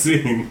time for that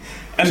scene.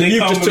 And So they you've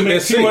come just took and their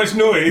make too seat. much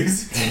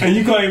noise, and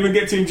you can't even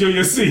get to enjoy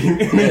your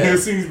scene, and then your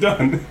scene's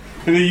done.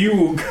 You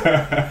walk.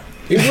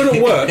 It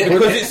wouldn't work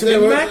because it's a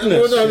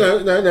madness.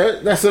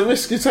 No. That's a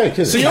risk you take,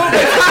 isn't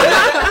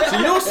it? So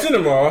your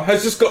cinema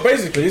has just got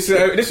basically this is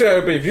how it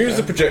would be. If you was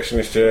the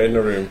projectionist in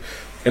the room,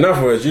 in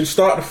other words, you'd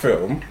start the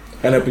film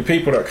and there'd be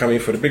people that come in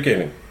for the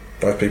beginning.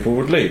 Those people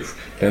would leave.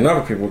 Then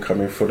other people would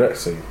come in for that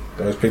scene.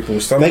 Those people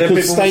would stay. Some people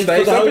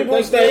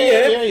would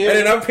stay, and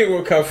then other people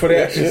would come for the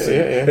action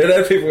scene. And then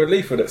other people would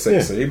leave for that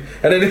sex scene.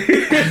 And then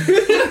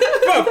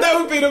that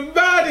would be the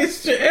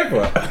maddest shit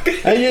ever.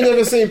 And you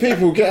never seen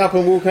people get up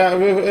and walk out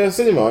of a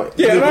cinema?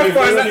 Yeah, and I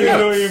find that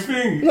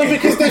nuts. No,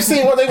 because they've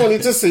seen what they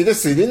wanted to see. They've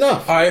seen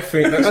enough. I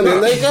think that's and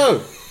nuts. then they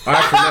go.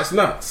 I think that's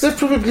nuts. They've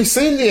probably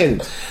seen the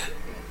end.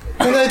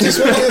 And they just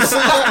wanted to see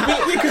that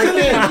bit. Because they're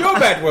living in your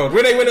bad world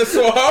where they went and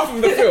saw half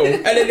of the film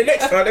and then the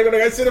next time they're going to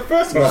go see the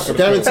first half of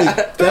the film.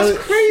 That's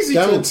crazy.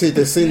 Guaranteed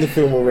they've seen the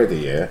film already,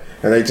 yeah?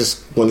 And they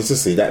just wanted to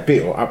see that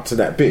bit or up to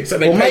that bit. So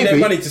they paid their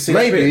money to see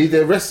that bit. Maybe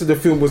the rest of the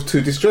film was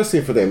too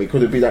distressing for them. It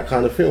could have been that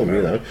kind of film,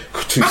 you know?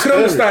 I could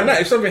understand that.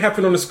 If something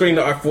happened on the screen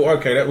that I thought,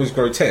 okay, that was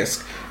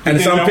grotesque, and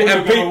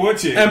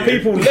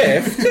people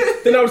left,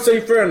 then I would say,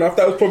 fair enough,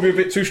 that was probably a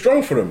bit too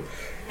strong for them.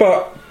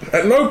 But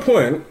at no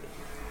point,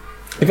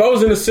 if I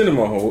was in a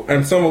cinema hall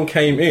and someone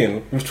came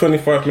in with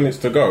 25 minutes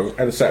to go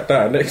and sat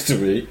down next to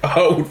me,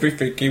 I would be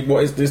thinking,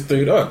 what is this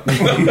dude on?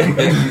 I'm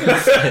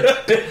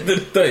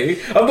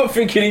not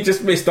thinking he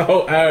just missed the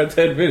whole hour and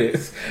 10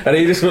 minutes and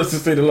he just wants to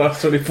see the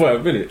last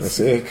 25 minutes. That's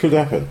it could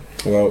happen.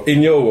 Well,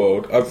 in your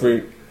world, I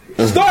think,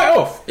 start it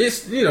off.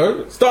 It's,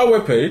 start a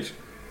webpage.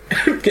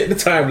 Get the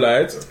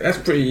timelines. That's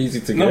pretty easy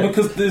to get. No,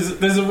 because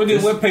there's already a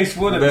webpage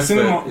for that. The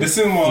cinema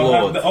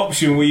have the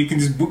option where you can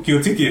just book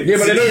your tickets. Yeah,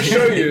 but they don't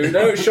show you. They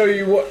don't show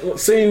you what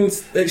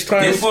scenes each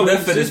time. This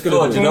method is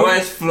flawed. You know why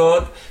it's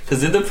flawed?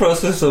 Because in the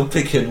process of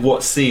picking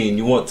what scene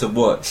you want to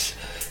watch,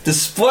 the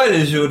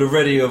spoilers you would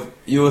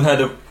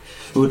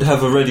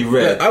have already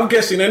read. Yeah, I'm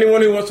guessing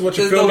anyone who wants to watch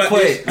a film like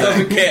this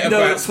doesn't care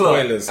about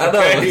spoilers. I know,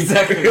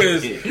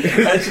 exactly.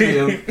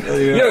 Actually,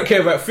 you don't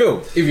care about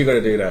film if you're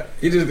going to do that.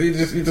 You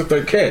just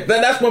don't care.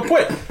 That's my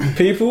point.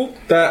 People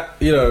that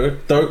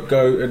don't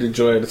go and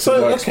enjoy the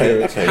cinema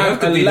experience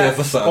have to be there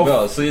for something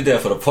else. So you're there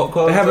for the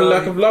popcorn. They have a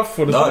lack of love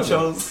for the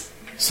nachos.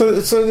 So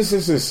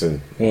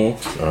listen. All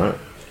right.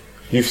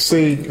 You've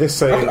seen. Let's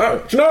say. Do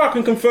you know I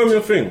can confirm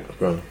your thing?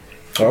 Right.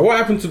 All right. What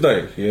happened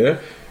today? Yeah.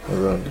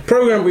 The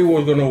program we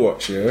were going to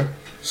watch,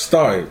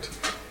 started,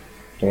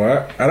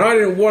 right? And I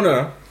didn't want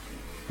to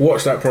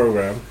watch that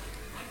program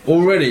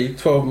already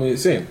 12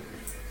 minutes in.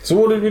 So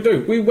what did we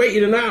do? We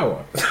waited an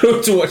hour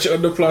to watch it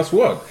on the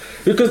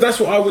 +1 because that's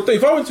what I would do.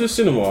 If I went to a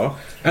cinema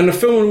and the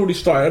film had already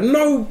started,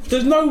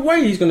 there's no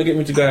way he's going to get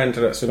me to go into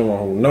that cinema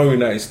hall knowing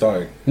that it's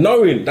starting,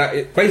 knowing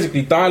that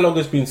basically dialogue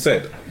has been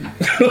said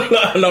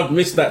and I've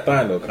missed that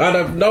dialogue. I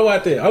have no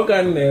idea. I'm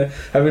going in there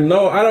I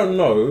don't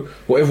know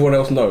what everyone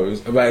else knows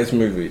about this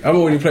movie. I'm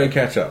already playing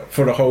catch up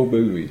for the whole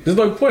movie. There's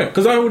no point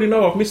because I already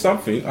know I've missed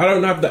something. I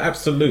don't have the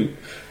absolute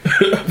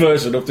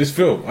version of this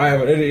film. I have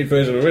an edited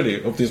version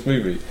already of this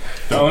movie.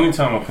 The only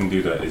time I can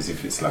do that is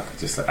if it's like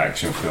just an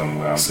action film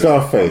where I'm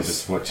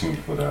just watching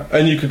for that.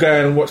 And you could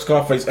go and watch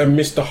Scarface and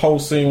miss the whole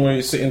scene where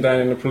you're sitting down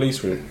in the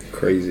police room.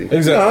 Crazy.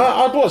 Exactly.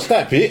 No, I'd watch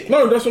that bit.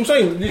 No, that's what I'm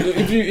saying.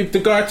 If the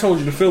guy told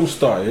you the film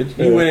started,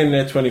 you went in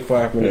there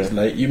 25 minutes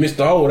late, you missed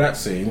the whole of that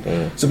scene.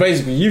 So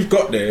basically, you've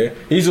got there,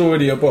 he's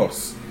already a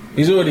boss.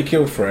 He's already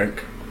killed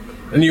Frank.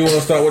 And you want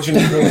to start watching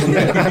the film from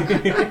there.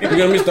 You're going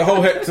to miss the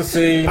whole Hector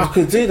scene. I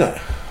could do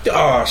that.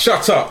 Ah,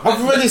 shut up.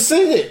 I've already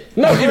seen it.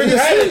 No, you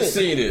haven't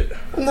seen it.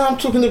 No, I'm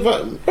talking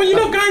about... But you're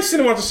not going to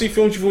cinema to see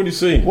films you've already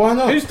seen. Why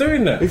not? Who's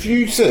doing that? If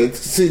you said to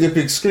see the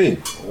big screen.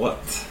 What?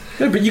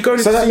 No, but you go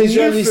to so that means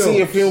you only films. see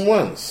a film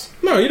once.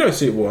 No, you don't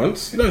see it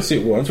once.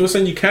 We're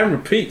saying you can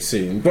repeat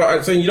scene, but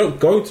I'm saying you don't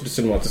go to the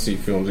cinema to see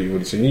films that you've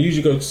already seen. You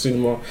usually go to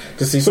cinema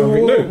to see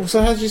something new.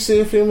 So how do you see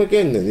a film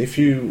again then? If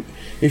you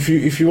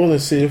want to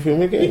see a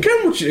film again, you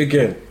can watch it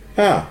again.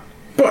 How?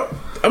 But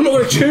I'm not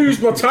going to choose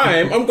my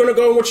time. I'm going to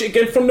go and watch it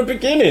again from the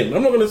beginning.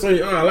 I'm not going to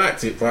say, I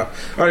liked it, but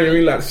I didn't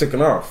really like the second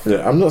half.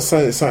 Yeah, I'm not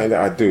saying it's something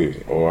that I do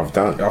or I've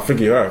done. I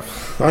think you have.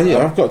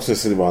 I've got to the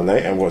cinema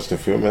late and watched the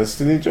film and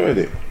still enjoyed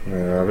it.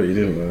 Yeah, I bet you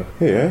didn't though.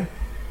 Yeah.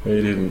 No,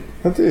 you didn't.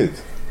 I did.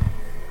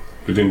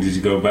 But then did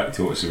you go back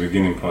to watch the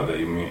beginning part that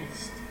you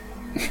missed?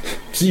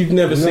 So you've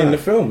never seen the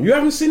film? You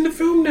haven't seen the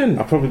film then?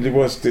 I probably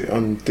watched it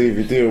on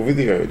DVD or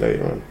video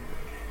later on.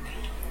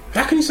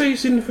 How can you say you've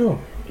seen the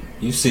film?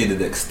 You've seen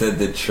an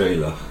extended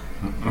trailer.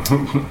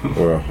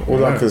 Well,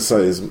 all I can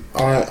say is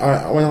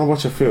I when I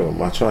watch a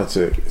film I try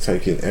to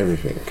take in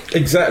everything.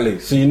 Exactly.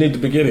 So you need the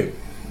beginning.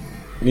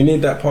 You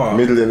need that part.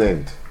 Middle and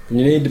end.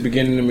 You need the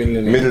beginning, the middle,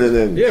 and the end. Middle and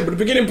end. Yeah, but the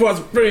beginning part's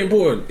very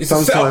important. It's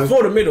a setup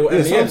for the middle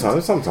and the end.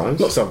 Sometimes.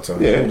 Not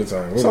sometimes. Yeah. All the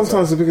time.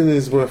 Sometimes the beginning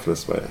is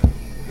worthless, mate.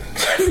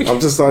 I'm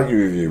just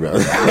arguing with you, man.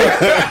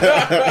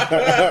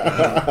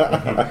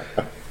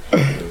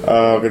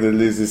 I'm going to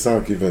lose this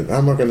argument. How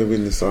am I going to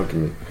win this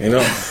argument? You're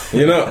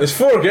not. There's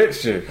 4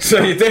 against you,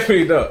 so you're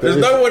definitely not. There's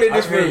no one in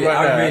this room right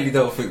now. I really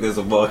don't think there's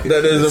a market.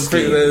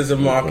 There's a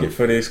market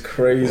for this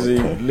crazy,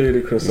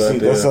 ludicrous idea.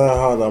 That's how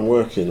hard I'm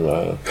working,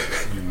 right?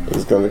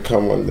 It's going to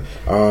come on.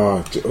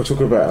 We'll talk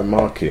about a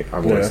market.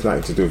 I've got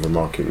nothing to do with a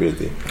market,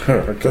 really.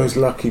 Okay. Those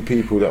lucky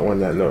people that won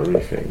that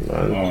lottery thing,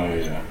 man. Oh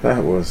yeah.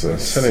 That was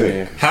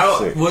sick.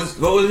 What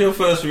was your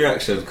first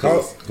reaction?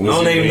 Because I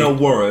don't even know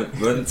Warrant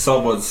when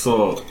someone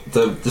saw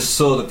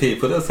the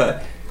people. They was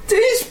like,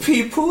 these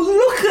people,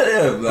 look at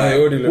them. Like,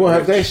 What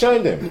have they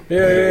shown them?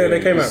 Yeah,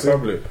 they came out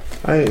public.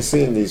 I ain't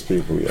seen these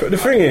people yet. But the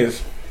thing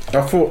is,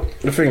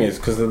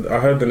 because I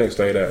heard the next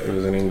day that it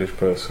was an English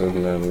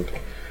person and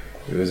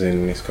it was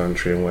in this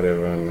country and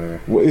whatever. And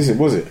what is it?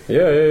 Was it?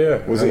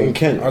 Yeah. Was it in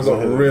Kent? I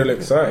got real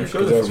excited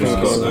because I was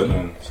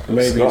thinking,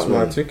 maybe it's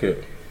my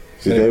ticket.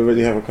 Did they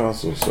already have a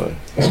castle? So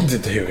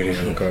did they really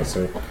have a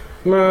castle?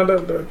 No,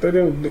 they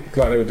didn't look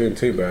like they were doing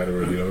too bad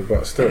already, though.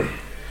 But still,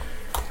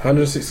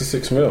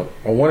 166 mil.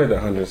 I wanted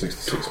that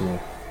 166 mil,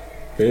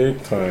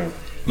 big time.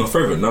 My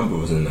favourite number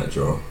was in that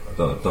draw. I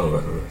don't know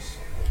about the rest.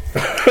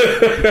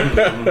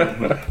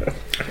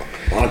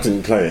 I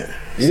didn't play it.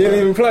 You didn't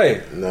even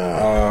play? Nah.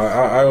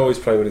 I always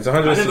play with it.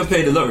 I never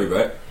played the lottery,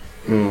 right?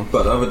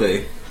 But the other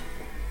day,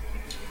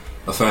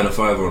 I found a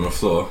fiver on the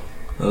floor.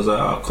 And I was like,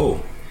 oh, cool.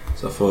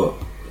 So I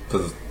thought,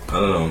 because I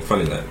don't know, I'm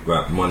funny like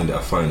right money that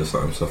I find or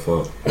something. So I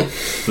thought,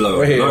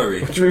 blow up the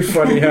lottery. What do you mean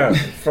funny how?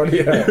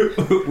 Funny how?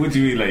 What do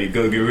you mean, like you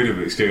go get rid of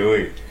it straight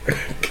away?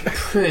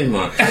 Pretty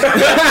much.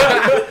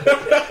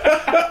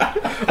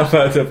 I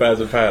found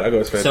 £10,000. I got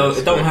to spend. So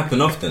it don't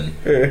happen often.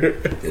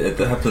 It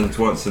happens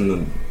once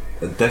in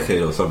a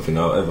decade or something.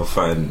 I'll ever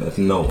find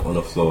a note on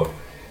the floor.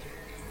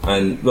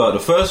 And well, the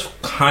first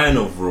kind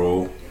of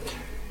rule.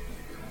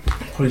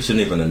 Probably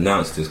shouldn't even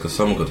announce this because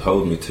someone could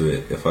hold me to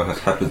it if I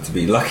happened to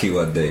be lucky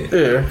one day.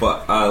 Yeah.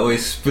 But I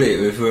always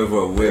split with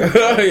whoever I'm with.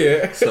 Oh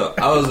yeah. So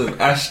I was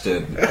with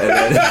Ashton, and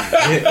then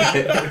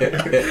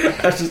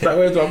Ashton's like,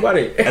 "Where's my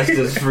money?"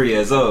 Ashton's 3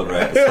 years old,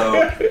 right?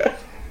 So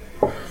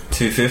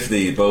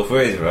 250 both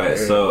ways, right?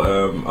 Yeah.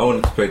 So I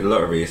wanted to play the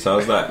lottery, so I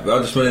was like, I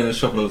just went in the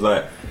shop and I was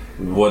like,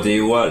 "What do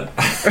you want?"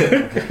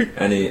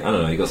 And he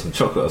got some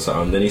chocolate or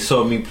something. Then he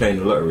saw me playing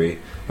the lottery.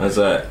 I was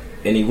like,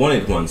 and he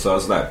wanted one, so I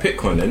was like,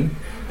 "Pick one then."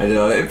 And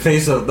it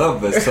plays some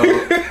numbers, so he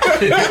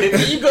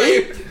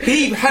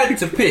had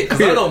to pick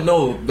because I don't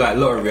know that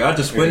lottery. I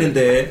just went in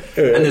there,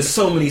 and there's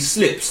so many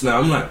slips now.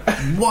 I'm like,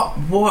 what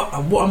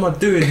am I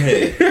doing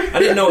here? I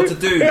didn't know what to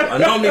do. I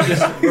normally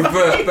just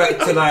revert back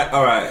to like,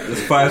 all right,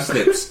 there's 5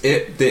 slips,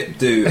 it, dip,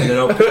 do, and then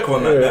I'll pick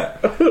one like that.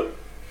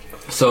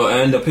 So I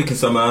ended up picking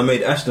some. I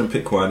made Ashton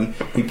pick one.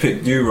 He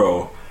picked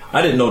Euro.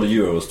 I didn't know the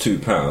Euro was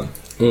 £2.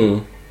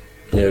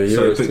 Yeah, the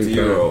so he picked the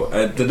Euro.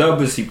 And the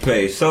numbers he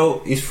plays, so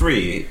he's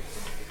free.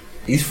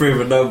 His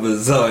favourite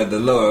numbers are in the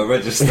lower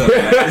register.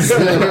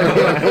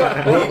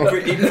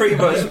 he pretty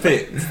much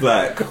picked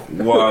like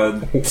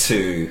 1,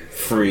 2,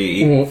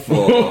 3,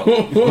 4,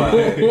 5.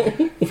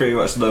 Pretty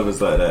much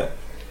numbers like that.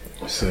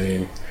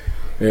 Same.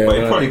 Yeah, but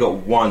he probably got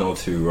 1 or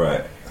 2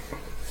 right.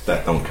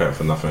 That don't count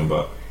for nothing,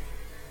 but.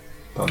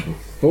 What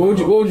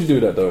would you do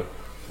that though?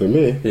 For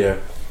me? Yeah.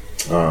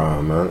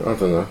 Ah, man, I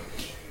don't know.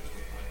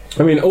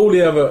 I mean, all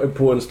the other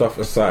important stuff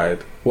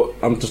aside, what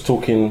I'm just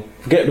talking.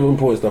 Forget the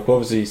important stuff.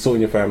 Obviously,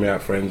 sorting your family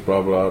out, friends,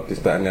 blah blah, this,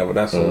 that, and the other.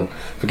 That's all.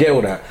 Forget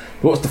all that.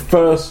 What's the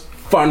first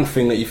fun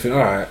thing that you think?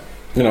 All right,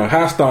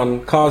 house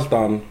done, car's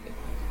done.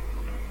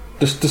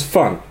 Just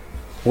fun.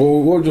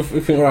 What do you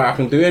think? All right, I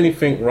can do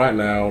anything right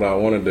now that I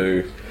want to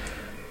do.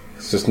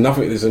 It's just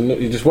nothing.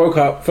 You just woke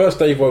up. First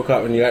day you woke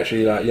up and you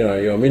actually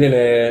you're a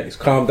millionaire. It's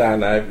calmed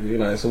down now.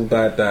 It's all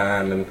died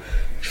down. And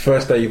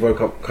first day you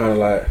woke up, kind of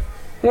like,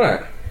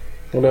 right.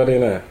 What do I do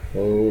now?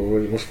 What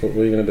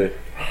are you going to do?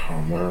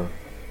 Oh man,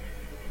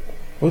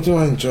 what do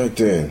I enjoy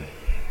doing?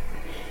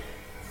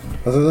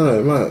 I don't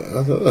know, man.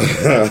 I don't know.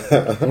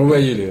 What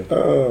about you, Liam?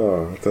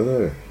 Oh, I don't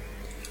know.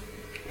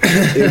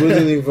 It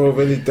wouldn't involve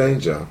any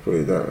danger, I'll put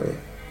it that way.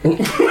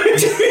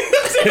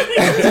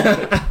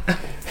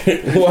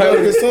 Why?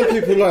 Because some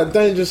people like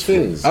dangerous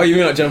things. Oh, you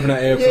mean like jumping out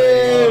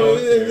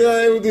airplane?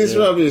 Yeah, all this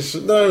rubbish.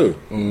 No,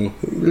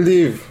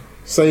 live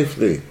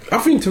safely. I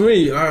think to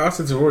me, I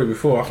said to Rory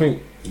before, I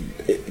think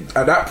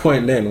at that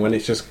point then, when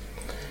it's just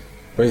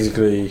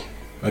basically,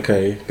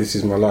 okay, this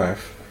is my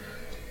life,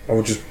 I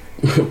would just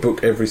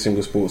book every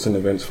single sports and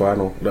events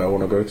final that I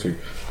want to go to.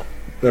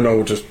 Then I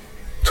would just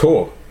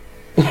tour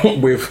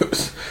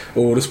with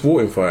all the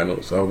sporting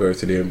finals. I'll go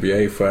to the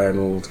NBA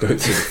finals, go to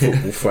the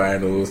football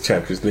finals,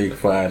 Champions League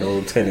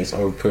final, tennis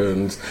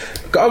opens.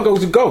 I'll go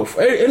to golf,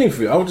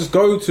 anything. I'll just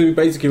go to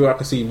basically where I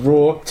can see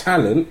raw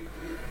talent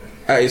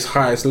at its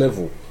highest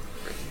level.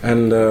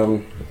 And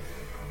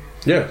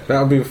yeah,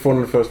 that'll be one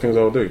of the first things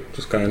I'll do.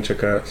 Just go and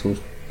check out some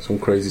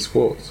crazy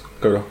sports.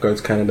 Go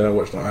to Canada,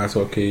 watch the ice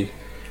hockey.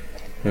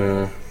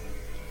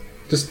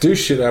 Just do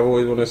shit that I've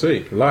always wanted to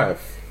see live,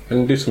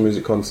 and do some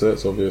music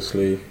concerts,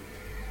 obviously.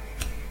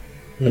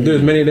 and do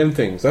as many of them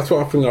things. That's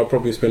what I think I'll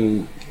probably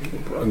spend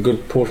a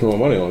good portion of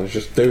my money on, is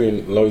just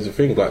doing loads of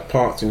things, like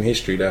parts in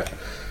history that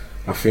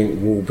I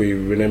think will be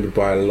remembered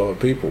by a lot of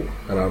people,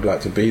 and I'd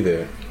like to be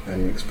there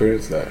and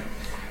experience that.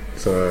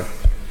 So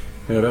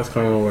that's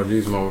kind of what I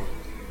use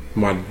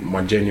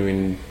my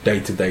genuine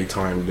day-to-day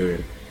time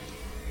doing.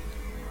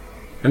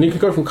 And you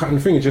can go from cutting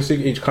things just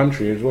each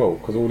country as well,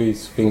 because all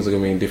these things are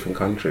going to be in different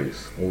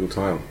countries all the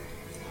time.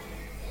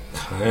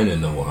 I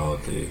don't know what I'll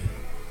do.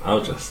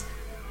 I'll just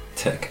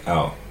tech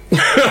out.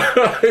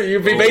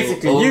 You'd be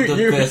all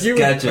the best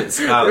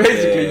gadgets out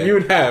basically, there. you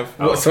would have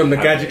what's on the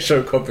gadget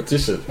show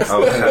competition.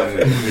 I'll have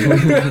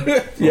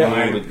it. Yeah.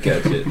 Mine with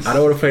gadgets. I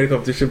don't want to play the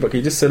competition, but can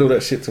you just send all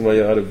that shit to my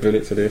yard and bill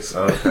it to this?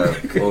 I'll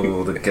have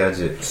all the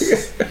gadgets.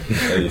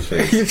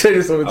 Everything. You change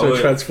this over to a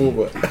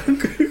transformer. I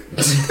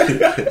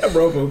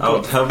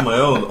would have my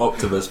own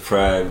Optimus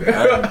Prime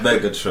and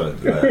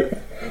Megatron. Like,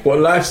 what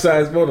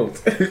life-size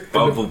models?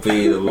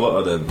 Bumblebee, a lot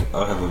of them.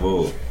 I'll have them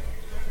all.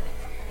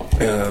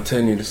 Yeah, I'm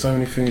telling you, there's so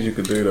many things you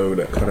could do though with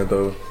that kind of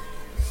dough.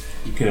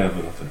 You could have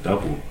like a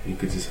double. You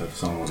could just have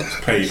someone that's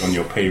paid on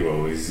your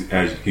payroll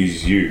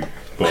who's you,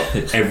 but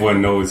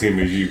everyone knows him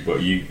as you,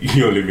 but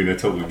you're living a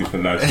totally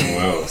different life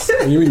somewhere else.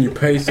 You mean you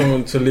pay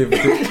someone to live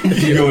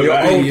your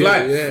old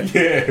life?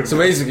 Yeah. So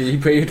basically, you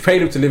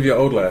paid them to live your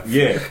old life.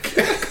 Yeah.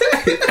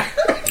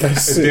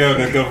 They're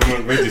on the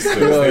government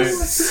register.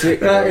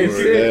 Sick.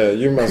 Yeah,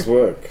 you must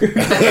work.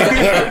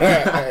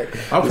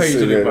 I'll pay you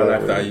to live my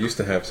life that I used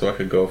to have, so I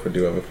could go off and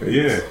do other things.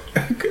 Yeah.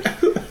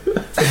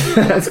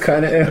 That's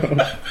kind of ill.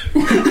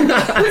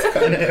 That's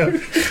kind of ill.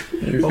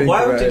 But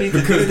why would you need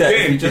to do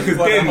that?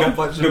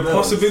 The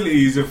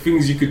possibilities of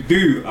things you could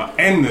do are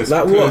endless.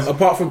 Like what?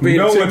 Apart from being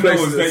no two one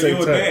places knows at the that same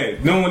you're time. there.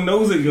 No one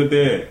knows that you're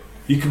there.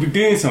 You could be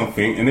doing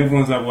something, and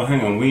everyone's like, "Well,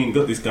 hang on, we ain't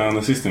got this guy on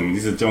the system.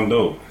 He's a John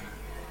Doe."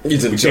 We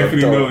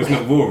definitely know it's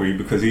not Rory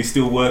because he's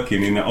still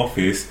working in the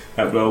office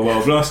at blah blah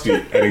blah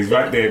street, and he's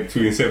right there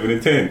between 7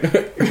 and 10.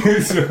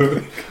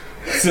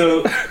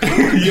 so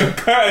you're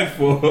accounted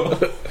for.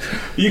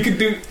 You could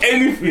do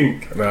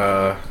anything.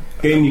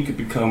 Then you could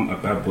become a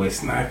bad boy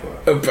sniper.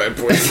 A bad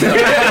boy sniper.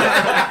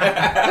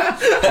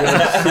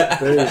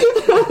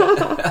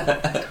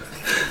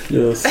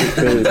 You're sick,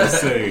 dude. I'm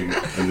just saying.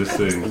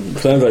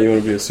 Sounds like you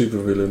want to be a super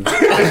villain.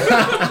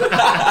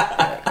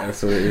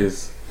 That's what it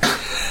is.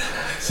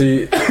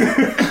 See,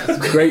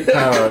 great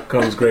power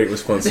comes great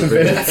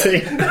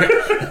responsibility.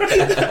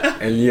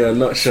 And you are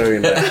not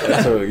showing that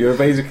at all. You're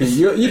basically,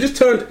 you just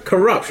turned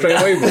corrupt straight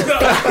away, bro.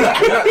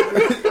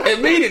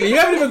 Immediately, you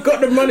haven't even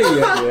got the money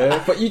yet,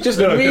 yeah? But you just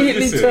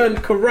immediately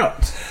turned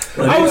corrupt.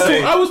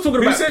 I was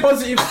talking about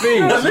positive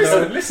things.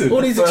 Listen.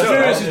 All these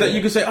experiences that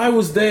you could say, I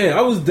was there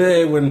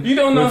when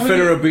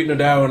Federer beat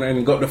Nadal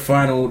and got the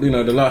final,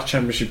 the last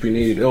championship he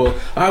needed. Or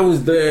I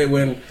was there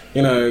when,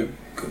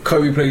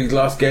 Kobe played his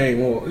last game,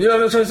 or what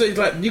I'm trying to say. It's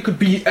like you could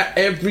be at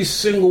every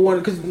single one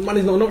because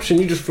money's not an option.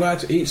 You just fly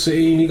to each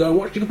city and you go and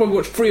watch. You could probably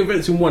watch 3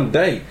 events in one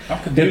day. I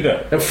could do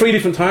that at 3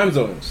 different time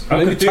zones.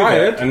 I could do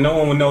that, and no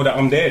one would know that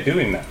I'm there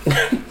doing that.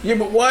 Yeah,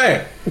 but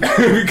why?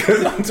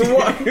 Because to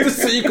what?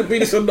 Just so you could be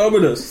this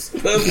anonymous.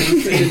 That's what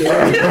you're saying.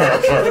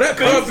 That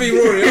can't be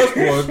Rory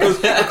Osbourne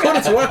because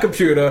according to our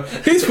computer,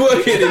 he's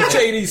working in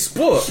JD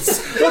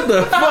Sports. What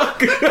the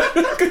fuck?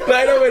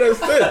 I don't make no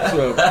sense,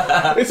 bro.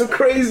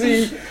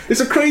 It's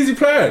a crazy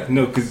plan.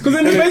 No, because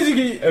then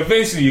basically,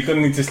 eventually you're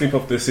gonna need to slip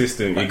off the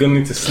system. You're gonna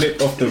need to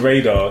slip off the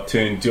radar to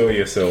enjoy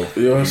yourself.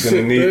 You're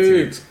gonna need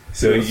dude. to.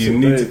 So you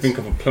need to think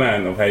of a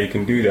plan of how you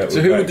can do that.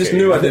 So who would this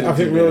new identity? I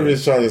think what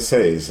he's trying to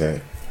say is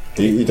that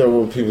you don't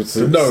want people to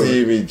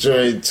see him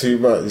enjoying too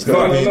much. He's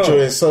going to be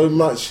enjoying so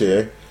much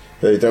here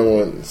that you don't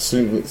want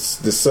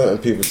the certain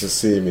people to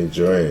see him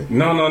enjoying.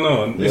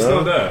 No. It's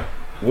not that.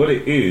 What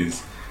it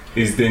is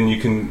then you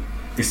can.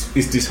 It's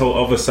this whole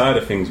other side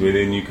of things where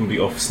then you can be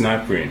off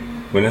snipering.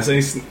 When I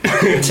say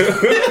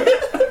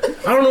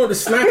I don't know what the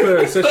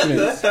sniper session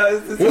is. What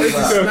is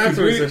the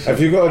sniper session? Have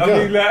you got a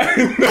gun?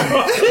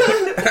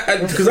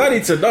 Because I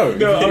need to know.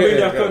 No, I mean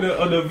like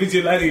on the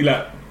vigilante,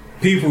 like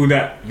people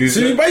that. So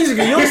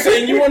you're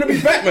saying you want to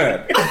be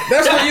Batman.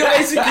 That's what you're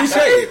basically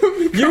saying.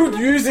 You would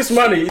use this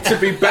money to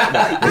be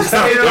Batman.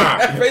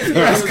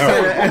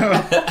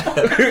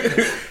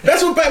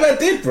 That's what Batman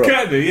did, bro.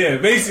 Kinda, yeah.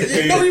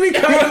 Basically. What do you mean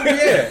kinda?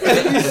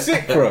 Yeah. You're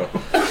sick, bro.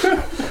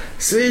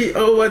 See,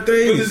 oh my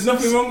days. But there's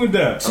nothing wrong with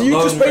that. So you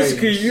just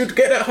basically, you'd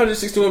get that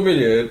 161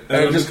 million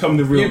and just become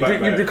the real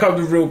Batman. You become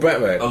the real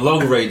Batman. A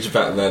long range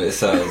Batman, it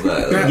sounds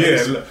like. I'm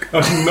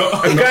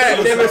not. A guy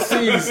that never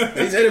sees,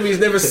 his enemies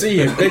never see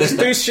him. They just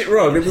do shit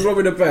wrong. They be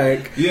robbing a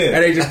bank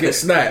and they just get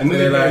snapped. And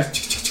they're like,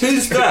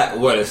 who's that?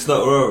 Well, it's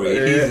not Rory.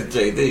 He's a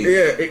JD.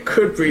 Yeah, it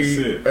could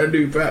be a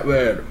new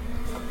Batman.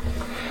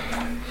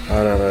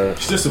 I don't know.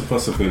 It's just a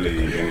possibility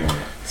anyway.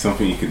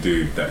 Something you could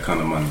do with that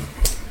kind of money.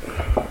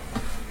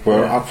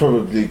 Well, I'll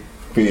probably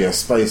be a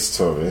space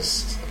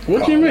tourist.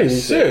 What do you mean? You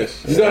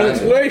serious? You got an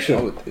exploration?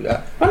 I would do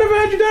that. I never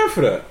had you down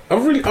for that.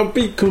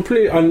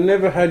 I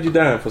never had you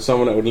down for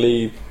someone that would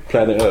leave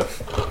planet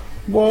Earth.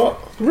 What?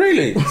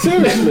 Really?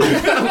 Seriously?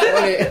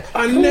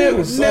 I never.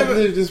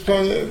 leave this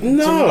planet.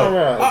 No,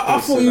 tomorrow. I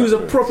thought you was a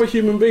proper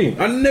human being.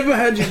 I never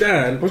had you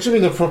down. What do you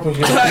mean a proper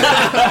human being?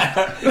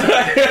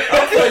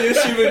 I thought you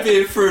were human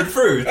being through and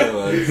through.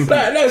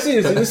 No,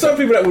 seriously. There's some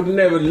people that would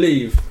never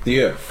leave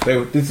the earth.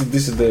 This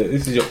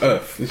is your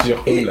earth. This is your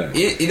homeland.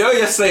 You know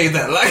you're saying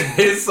that like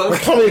it's some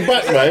Coming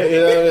back, mate. You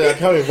know what I mean? Like,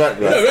 coming back,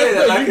 mate. saying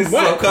that like it's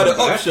some kind of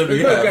option.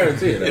 There's no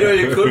guarantee. You know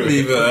you could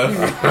leave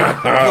Earth.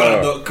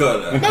 Not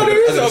gonna. No,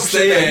 there is option.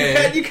 Stay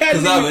here. You can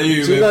Because I'm a Do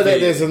you human know that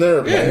being. there's an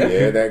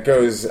aeroplane that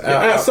goes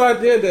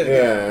outside the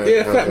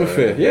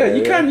atmosphere. Yeah,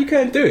 you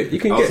can do it. You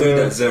can I'll get do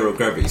that zero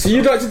gravity. So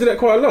you'd like to do that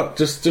quite a lot,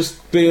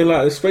 just being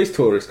like a space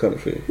tourist kind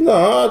of thing.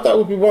 No, that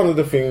would be one of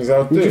the things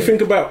I'll do. Would you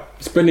think about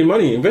spending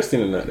money investing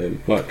in that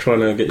then, like trying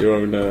to get your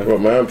own? Well,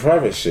 my own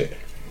private shit.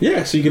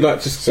 Yeah, so you could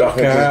like just So I duck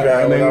can just out go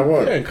out and when then I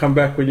want. and come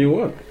back when you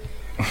want.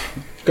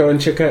 Go and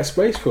check out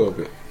space for a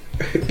bit.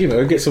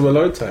 Get some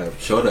alone time.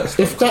 Sure, that's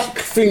If that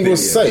thing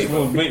was safe,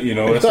 Well, mate, you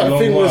know, if that's a that long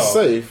thing while. was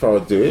safe, I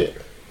would do it.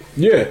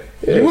 Yeah,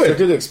 Yeah, you it's would. a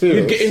good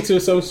experience. You'd get into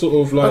some sort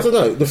of like I don't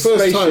know. The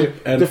first time,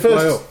 spaceship and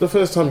fly off. the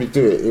first time you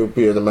do it, it would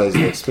be an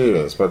amazing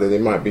experience. But then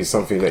it might be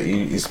something that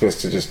you're supposed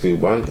to just do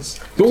once.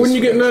 But when Just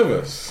you for get that.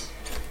 nervous,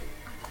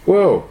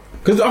 well,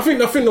 because I think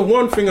the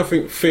one thing I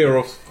think fear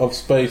of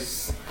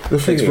space the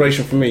thing is,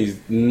 exploration for me is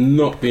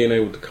not being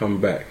able to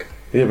come back.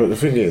 yeah, but the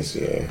thing is,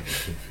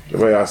 the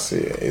way I see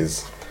it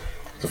is,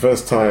 the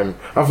first time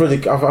I've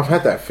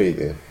had that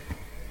feeling.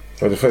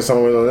 Or the first time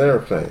I went on an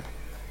aeroplane.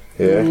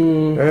 Yeah,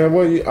 and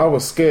I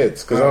was scared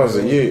because I was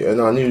a youth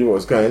and I knew what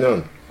was going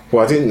on.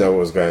 Well, I didn't know what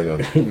was going on.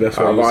 That's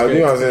why But I you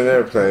knew I were was in an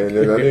airplane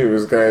and I knew it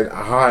was going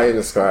high in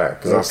the sky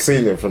because I've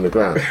seen them from the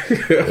ground.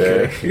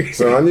 Yeah.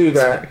 So I knew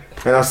that,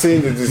 and I've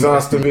seen the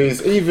disaster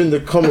movies, even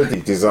the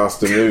comedy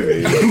disaster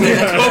movies.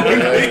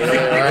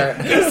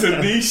 It's a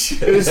niche.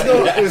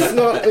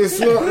 It's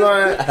not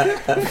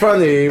like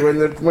funny when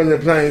the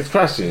plane's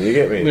crashing. You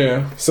get me?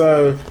 Yeah.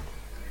 So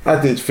I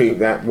did think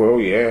that. Well,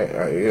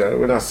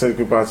 when I said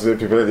goodbye to the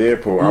people at the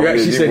airport, You I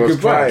actually really said was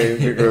goodbye. crying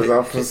because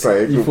I was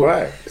saying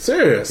goodbye.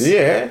 Serious?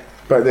 Yeah,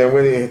 but then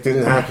when it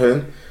didn't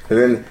happen,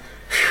 and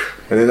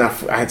then I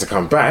had to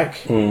come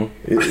back. You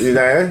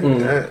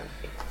know,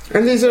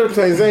 and these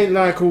airplanes ain't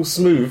like all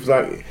smooth.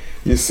 Like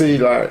you see,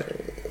 see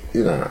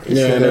an airplane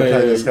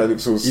that's kind of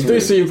looks all You smooth. do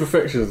see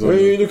imperfections. When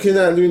you're looking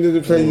at the window of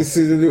the plane, you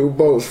see the little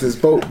bolts. There's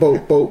bolt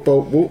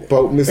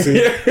missing.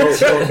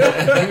 Bolt,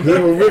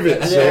 little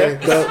rivets,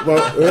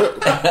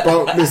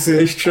 bolt missing.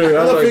 It's true. And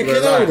I'm like, thinking,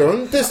 hold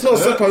on, this not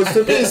supposed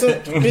to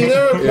be an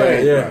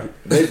aeroplane. Yeah.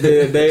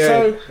 They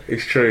So-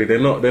 it's true. They're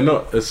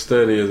not as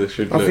sturdy as they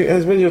should I be. think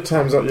as when your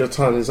time's up, your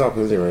time is up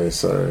anyway.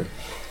 So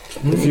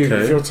if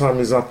your time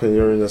is up and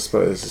you're in a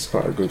space, it's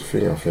quite a good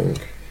thing. I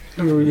think.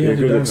 Never really A had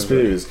it good down.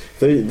 experience.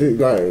 They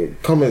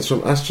like comments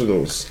from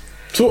astronauts.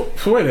 So,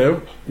 wait there.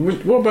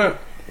 What about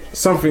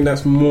something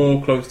that's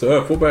more close to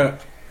Earth? What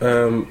about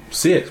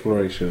sea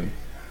exploration?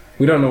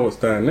 We don't know what's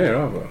down there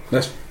either.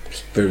 That's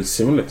very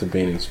similar to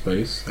being in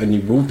space, and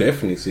you will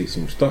definitely see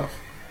some stuff.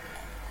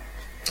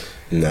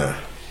 Nah.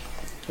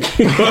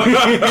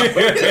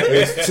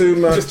 There's too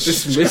much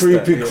Just dismiss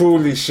creepy, that, yeah.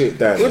 crawly shit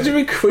down there. What do you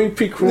mean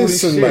creepy, crawly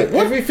Listen, shit? mate,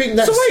 What? everything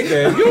that's... So wait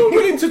there, you're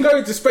willing to go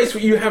into space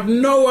but you have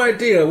no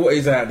idea what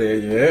is out there,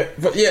 yeah?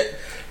 But yet,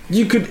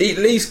 you could at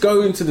least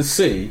go into the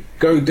sea,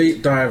 go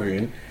deep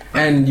diving,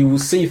 and you will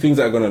see things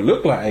that are going to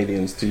look like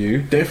aliens to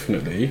you,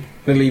 definitely.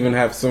 They'll even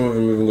have, some of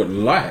them even got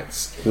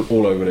lights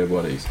all over their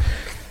bodies.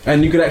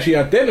 And you could actually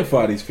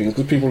identify these things,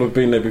 because people have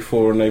been there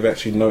before and they've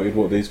actually noted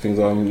what these things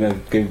are and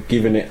they've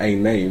given it a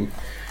name.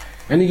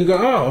 And you could go,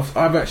 oh,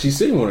 I've actually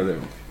seen one of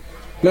them.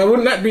 Now,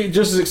 wouldn't that be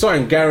just as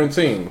exciting,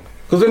 guaranteeing?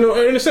 Because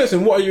in a sense,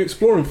 then what are you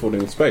exploring for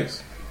in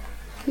space?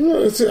 No,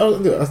 I didn't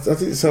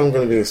say I'm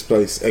going to be a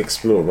space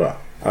explorer.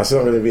 I said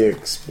I'm going to be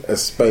a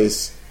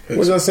space...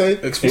 What did I say?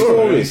 Explorer.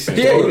 Tourist. Yeah,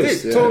 you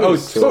Tourist, did. yeah. Oh,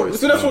 Tourist,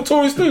 so that's what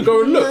tourists do,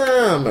 go and look.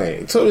 Nah,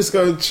 mate. Tourists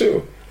go and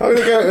chill. I'm going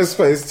to go to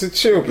space to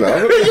chill,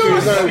 blood. I'm not going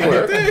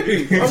to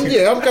do no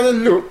work. I'm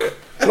going to look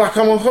like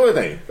I'm on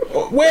holiday.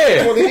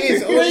 Where? What it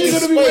is, You ain't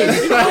gonna be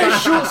wearing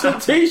shorts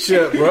and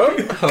t-shirt, bro.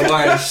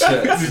 Hawaiian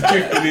shirt.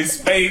 Drifting in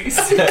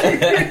space.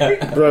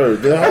 Bro,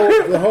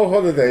 the whole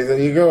holiday that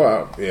you go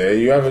up,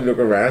 you have a look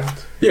around.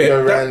 You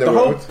go around the the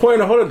whole world.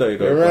 point of holiday,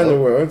 though, Around bro,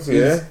 the world,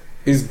 yeah.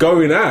 is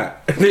going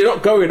out. They're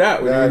not going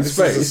out when you're in This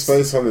space. is a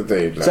space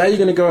holiday, blood. So how are you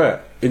going to go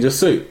out? In your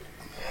suit?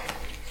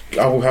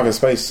 I will have a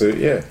spacesuit,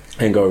 yeah.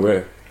 And go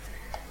where?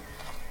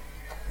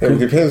 It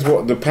depends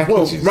what the package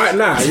Well, is. right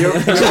now, your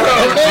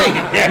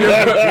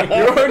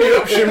only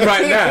option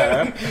right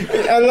now,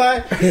 And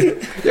like,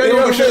 your only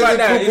option right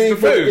now is the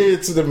from food. here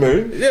to the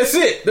moon. That's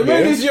it. The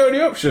moon is your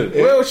only option.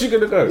 Where else you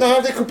going to go?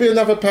 No, there could be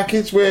another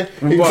package where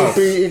Wow.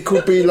 it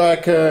could be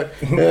like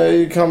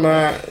you come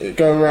out, you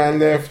go around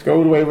left, go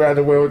all the way around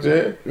the world,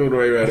 yeah. All the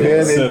way around.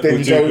 Yeah, Yeah, then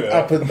you go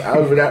up and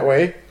over that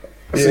way.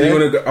 so you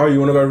want to go? Oh, you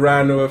want to go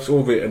round the Earth's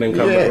orbit and then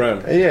come back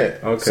round? Yeah.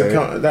 Okay. So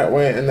come that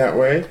way and that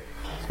way,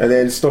 and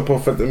then stop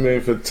off at the moon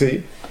for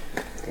tea.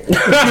 You know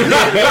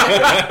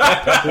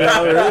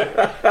what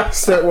I mean?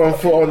 Step one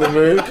foot on the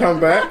moon, come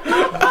back,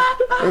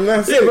 and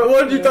that's it. but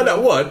once you've done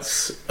that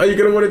once, are you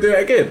going to want to do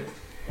it again?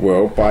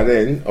 Well, by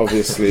then,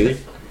 obviously,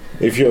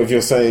 if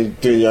you're saying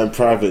doing your own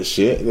private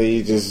shit, then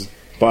you just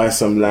buy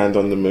some land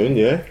on the moon,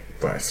 yeah?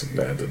 Buy some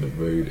land on the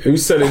moon.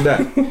 Who's selling that?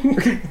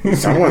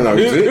 Someone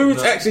owns it.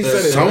 Who's actually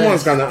selling it?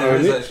 Someone's going to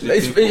own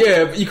it.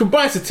 Yeah, you can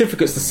buy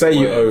certificates to say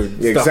you own.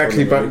 Yeah, stuff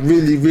exactly, on the but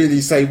moon.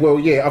 really say, well,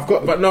 yeah, I've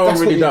got. But no one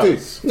really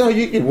does. Do. No,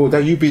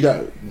 you be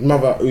that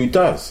mother who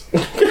does.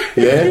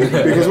 Yeah,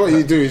 because what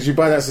you do is you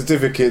buy that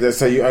certificate that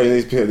say you own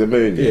this bit of the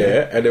moon.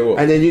 Yeah, and then what?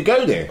 And then you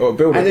go there, build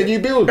and it. then you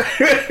build,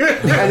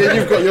 and then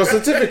you've got your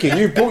certificate.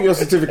 You bought your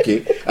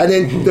certificate, and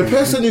then the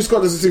person who's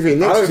got the certificate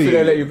I next don't to think you.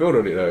 they let you build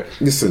on it though.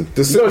 Listen,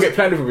 You got to get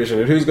planning permission,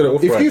 and who's going to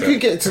authorize if you that? can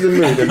get to the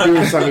moon and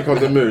build something on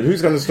the moon,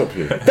 who's going to stop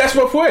you? That's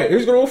my point.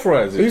 Who's going to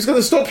authorize it? Who's going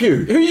to stop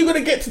you? Who are you going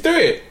to get to do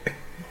it?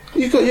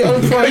 You've got your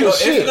own private Look,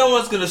 shit. if no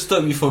one's going to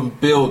stop you from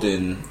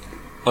building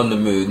on the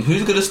moon,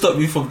 who's going to stop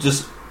you from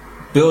just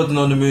building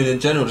on the moon in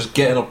general, just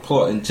getting a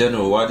plot in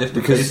general? Why do you have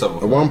to pay Because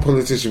someone? one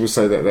politician will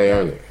say that they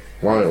own it.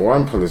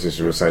 One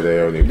politician will say they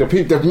own it.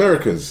 The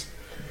Americans.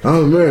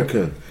 Oh,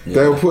 American. Yeah.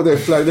 They'll put their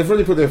flag. They've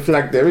already put their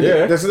flag there.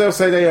 Yeah. They'll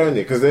say they own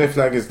it because their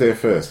flag is there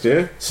first.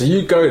 Yeah. So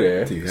you go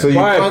there. So you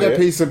buy that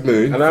piece of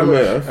moon and from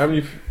Earth. how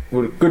many?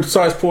 Well, a good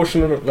sized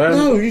portion of it land.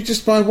 No, you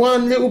just buy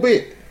one little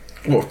bit.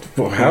 What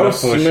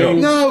house? For You sure.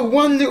 mean? No,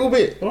 one little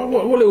bit. What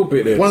little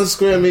bit then? 1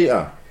 square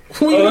meter.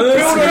 What are you gonna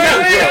build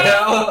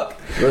that?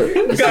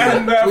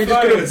 We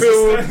just gonna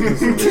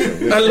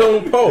build a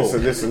long pole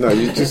Listen. No,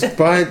 you just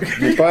buy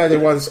the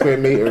 1 square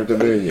meter of the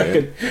moon.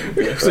 Yeah.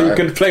 so you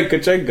can play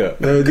Kachenga.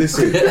 No,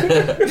 listen.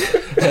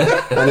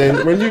 And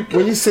then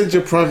when you send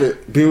your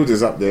private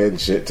builders up there and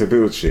shit to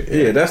build shit.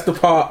 Yeah, that's the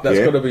part that's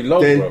gonna be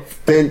long, bro.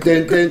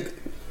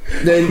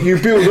 Then you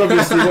build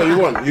obviously what you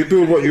want. You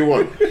build what you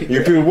want.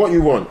 You build what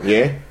you want.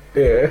 Yeah.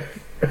 Yeah.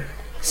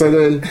 So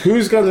then,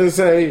 who's gonna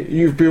say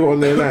you've built on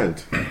their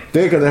land?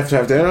 They're gonna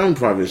have their own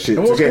private shit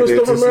And to what's get gonna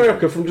there. stop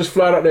America from just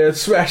flying up there and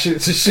smashing it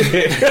to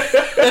shit?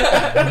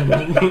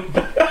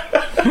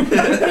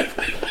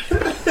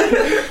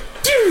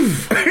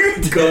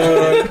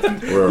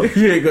 God, Well,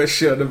 you ain't got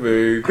shit on the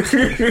moon.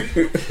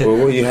 well,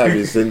 what you have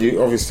is then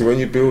you obviously when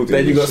you build it,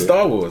 Then you got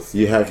Star Wars.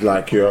 You have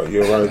like your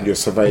own your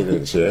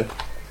surveillance, yeah.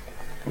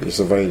 Your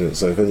surveillance.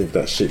 So if any of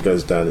that shit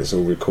goes down, it's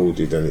all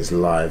recorded and it's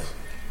live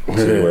to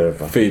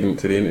wherever. Feeding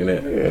to the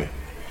internet. Yeah,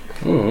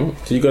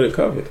 So you got it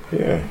covered.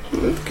 yeah.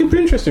 It could be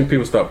interesting if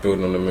people start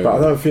building on the moon. But I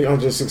don't think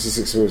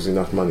 166 mil is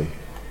enough money.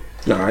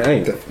 No, I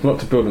ain't. Not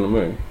to build on the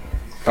moon.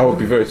 I would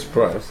be very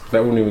surprised. That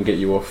wouldn't even get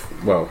you off.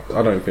 Well,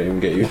 I don't think it even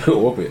get you into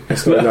orbit.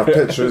 It's not enough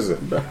petrol, is it?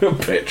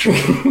 Petrol.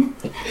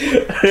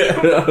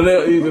 They're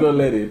not using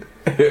unleaded.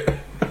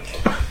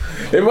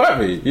 It might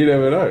be. You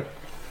never know.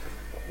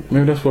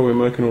 Maybe that's why we're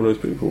making all those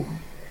people.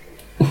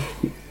 I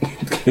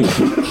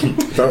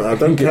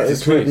don't Get count to it with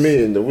space.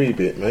 me in the wee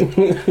bit, mate.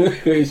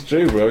 It's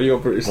true, bro. You're a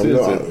British I'm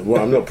citizen.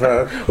 I'm not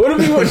proud. What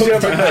did we watch the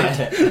other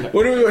day?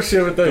 What did we watch the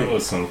other That day?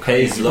 was some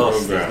Hayes crazy lost.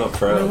 He's program. not No,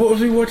 proud. what was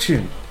he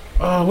watching?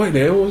 Oh, wait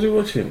there. What was he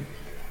watching?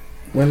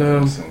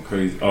 When Some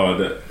crazy. Oh,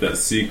 that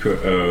secret.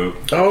 Oh,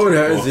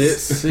 that boss. is it.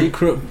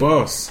 Secret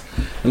boss.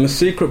 And the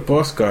secret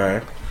boss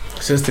guy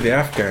says to the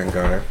Afghan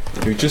guy,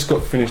 who just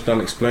got finished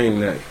done explaining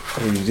that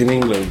he's in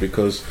England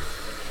because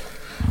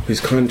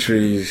his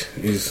country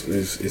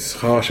is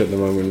harsh at the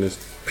moment. There's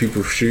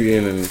people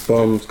shooting and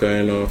bombs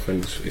going off,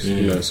 and it's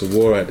you know, it's a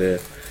war out there.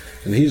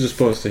 And his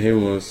response to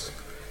him was,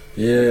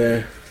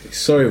 "Yeah,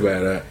 sorry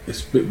about that.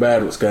 It's a bit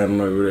bad what's going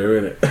on over there,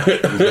 isn't it?"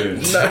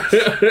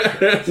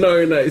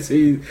 Knowing that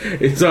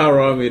it's our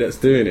army that's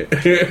doing it.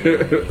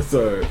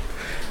 So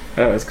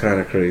that was kind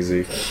of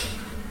crazy.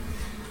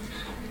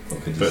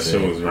 What could you That say?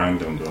 show was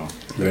random, though.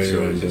 Very That show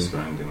was random. just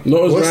random.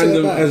 Not as What's it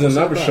random about? as What's it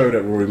another about? show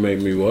that Rory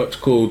made me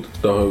watch called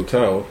The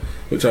Hotel,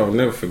 which I will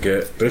never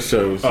forget. This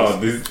show was Oh,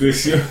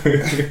 this show.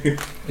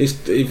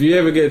 it's, if you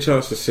ever get a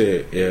chance to see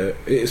it, yeah,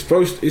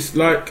 it's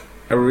like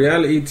a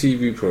reality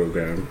TV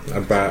program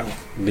about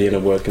the inner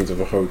workings of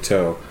a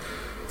hotel.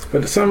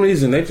 But for some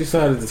reason, they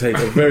decided to take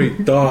a very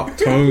dark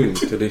tone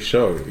to this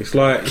show. It's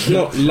like it's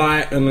not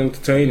light and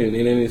entertaining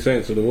in any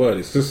sense of the word.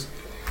 It's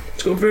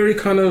got a very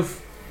kind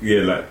of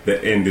Yeah, like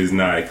the end is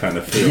nigh kind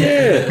of feel.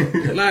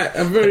 yeah, like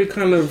a very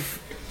kind of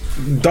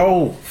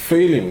dull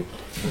feeling,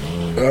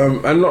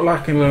 and not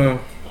like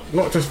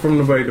not just from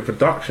the way the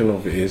production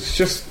of it is. It's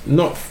just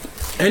not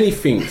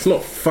anything. It's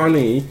not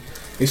funny.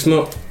 It's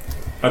not.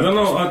 I don't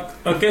know.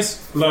 I guess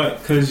like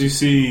because you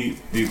see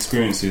the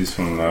experiences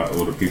from like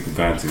all the people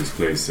going to this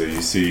place, so you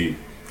see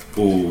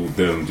all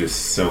them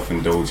just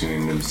self-indulging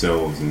in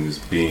themselves and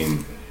just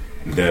being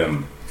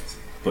them.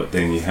 But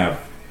then you have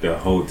the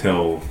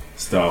hotel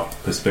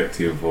staff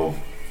perspective of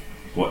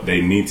what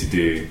they need to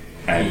do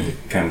and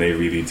can they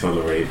really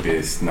tolerate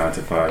this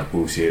 9-to-5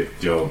 bullshit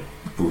job,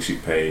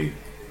 bullshit pay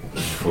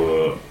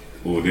for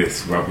all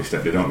this rubbish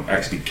that they don't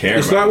actually care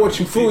It's about. like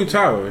watching Fully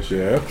Towers,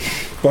 yeah.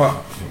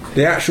 But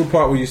the actual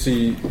part where you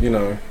see, you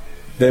know,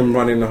 them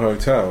running the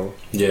hotel,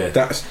 Yeah.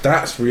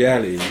 that's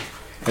reality.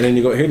 and then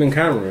you got hidden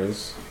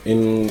cameras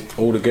in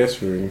all the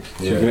guest rooms,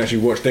 so you can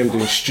actually watch them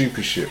doing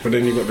stupid shit. But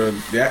then you got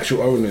the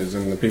actual owners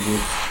and the people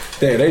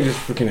there. They just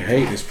freaking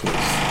hate this place.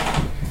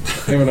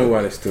 I don't even know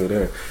why they're still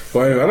there. But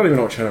anyway, I don't even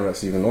know what channel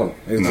that's even on.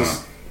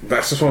 It's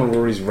that's just one of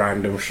Rory's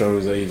random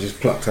shows that he just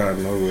plucked out of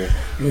nowhere.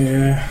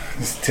 Yeah,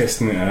 just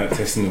testing it out,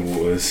 testing the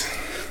waters,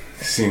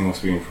 seeing what's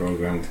being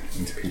programmed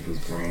into people's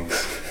brains.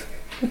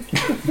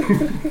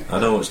 I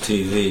don't watch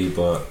TV,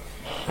 but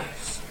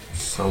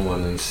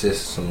someone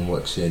insists on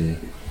watching.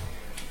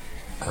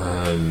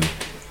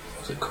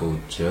 What's it called?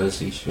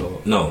 Jersey Shore?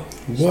 No,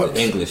 What? It's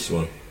the English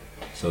one.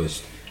 So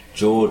it's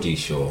Geordie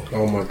Shore.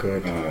 Oh my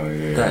god. Oh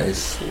yeah. That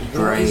is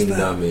brain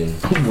numbing.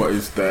 What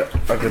is that?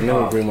 I could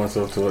never bring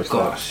myself to watch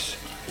Gosh.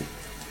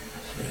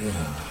 Yeah.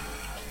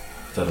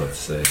 I don't know what to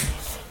say.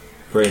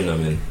 Brain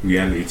numbing.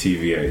 Reality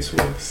TV at its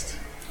worst.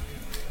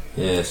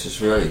 Yeah, it's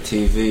just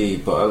reality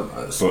TV, but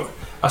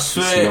I swear, it's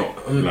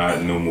not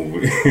like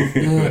normal.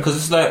 yeah, because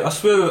it's like I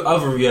swear with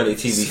other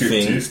reality TV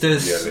Scripted things,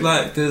 there's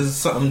reality. there's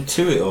something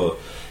to it, or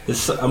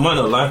I might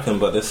not like them,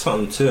 but there's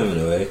something to them in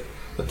a way.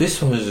 But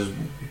this one is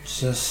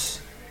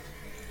just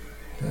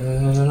I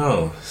don't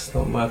know. It's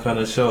not my kind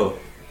of show.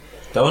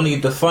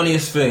 The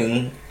funniest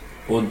thing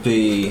would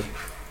be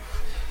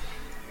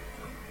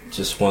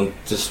just one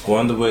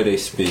the way they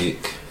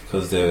speak,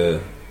 because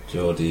they're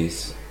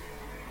Geordies.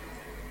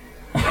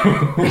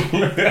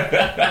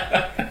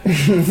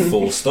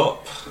 Full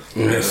stop.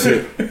 That's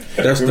it.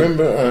 That's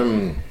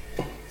Remember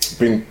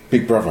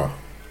Big Brother?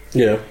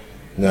 Yeah.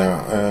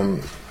 Now,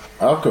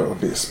 I've got a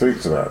bit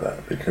spooked about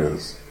that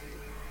because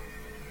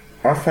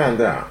I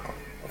found out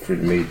through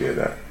the media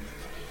that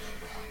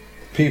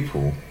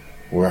people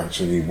were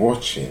actually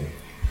watching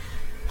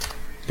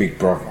Big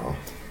Brother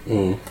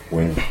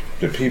when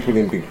the people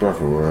in Big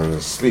Brother were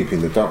asleep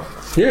in the dark.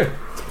 Yeah.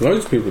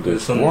 Loads of people do.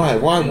 Why? I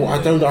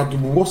don't know.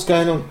 What's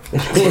going on? What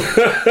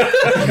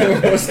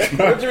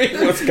do you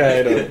mean? What's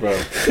going on, bro?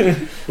 What do you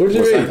What's mean?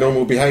 that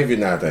normal behaviour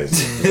nowadays?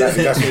 That's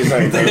what you're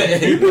saying.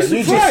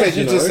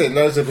 You just said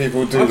loads of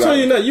people do I'll that. tell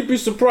you now, you'd be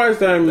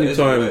surprised how many That is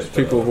times right,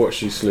 people have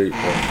watched you sleep.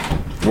 Bro.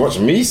 Watch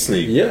me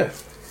sleep. Yeah.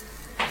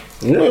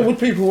 Why would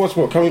people watch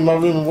what? Come in my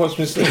room and watch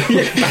me sleep?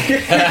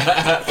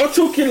 I'm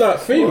talking like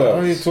What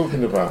are you females.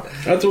 talking about?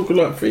 I'm talking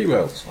like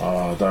females.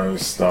 Oh, don't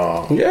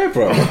start. Yeah,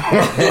 bro.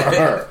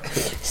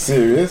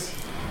 Serious?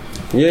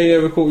 Yeah, you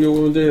ever caught your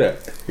woman do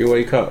that? You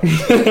wake up, and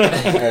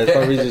for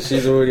some reason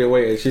she's already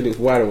awake and she looks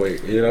wide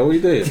awake. You know what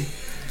you doing?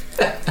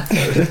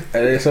 And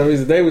then for some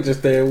reason they were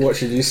just there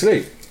watching you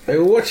sleep. They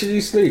were watching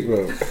you sleep,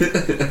 bro.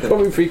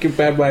 Probably freaking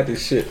bad-minded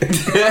shit.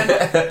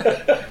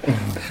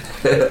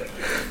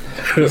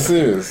 You're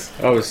serious?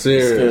 I was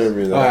serious. Scaring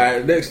me now.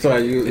 Alright, next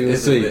time you'll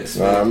see.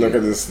 Nah, I'm not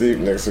going to sleep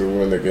next to a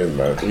woman again,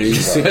 man. You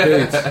sick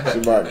dudes. She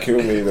might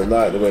kill me in the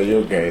night the way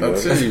you're going. I'll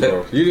tell you,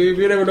 bro.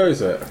 You never notice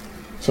that.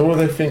 So what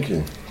are they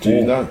thinking? Do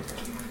you know?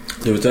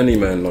 There was any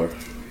man, though.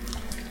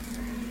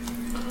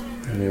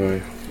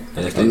 Anyway.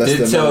 And if they Unless did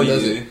the tell man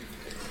does you,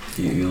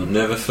 you'll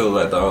never feel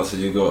like the answer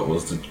you got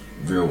was the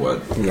real one.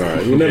 Nah,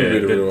 you never be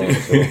the real one.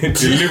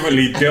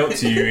 Deliberately dealt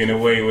to you in a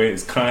way where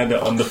it's kind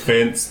of on the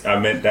fence. I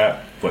meant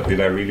that, but did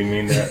I really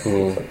mean that?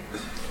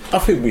 I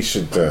think we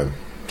should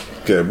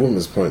get a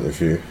woman's point of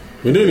view.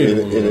 We do need a in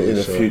woman on the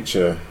the show.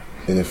 future.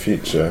 In the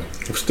future.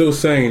 I'm still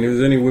saying, if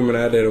there's any women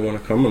out there that want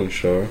to come on the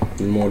show,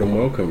 you're more than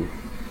welcome.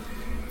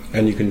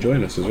 And you can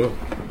join us as well.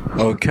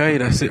 Okay,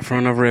 that's it for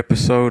another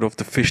episode of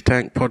the Fish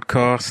Tank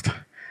podcast.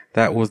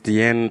 That was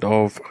the end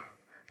of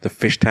the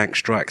Fish Tank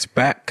Strikes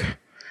Back.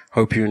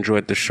 Hope you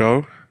enjoyed the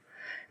show.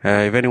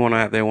 If anyone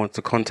out there wants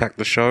to contact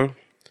the show,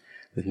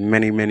 there's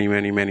many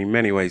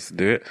ways to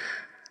do it.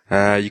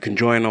 You can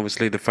join,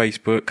 obviously, the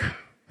Facebook,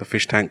 the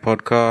Fish Tank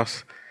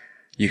podcast.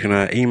 You can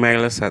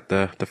email us at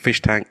the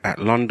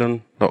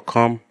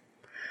fishtank@london.com.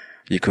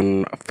 You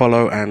can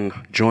follow and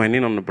join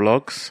in on the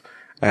blogs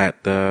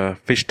at the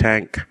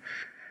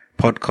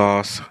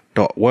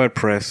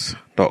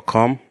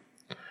fishtankpodcast.wordpress.com.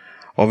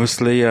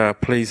 Obviously,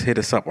 please hit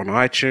us up on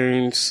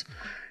iTunes.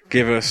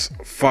 Give us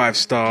 5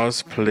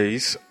 stars,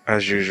 please,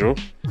 as usual.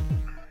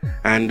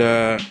 And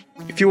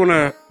if you want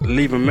to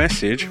leave a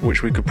message,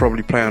 which we could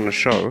probably play on the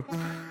show,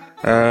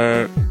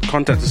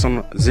 contact us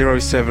on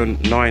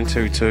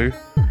 07922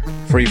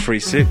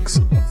 336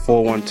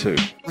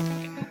 412.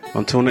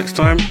 Until next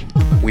time,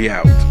 we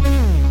out.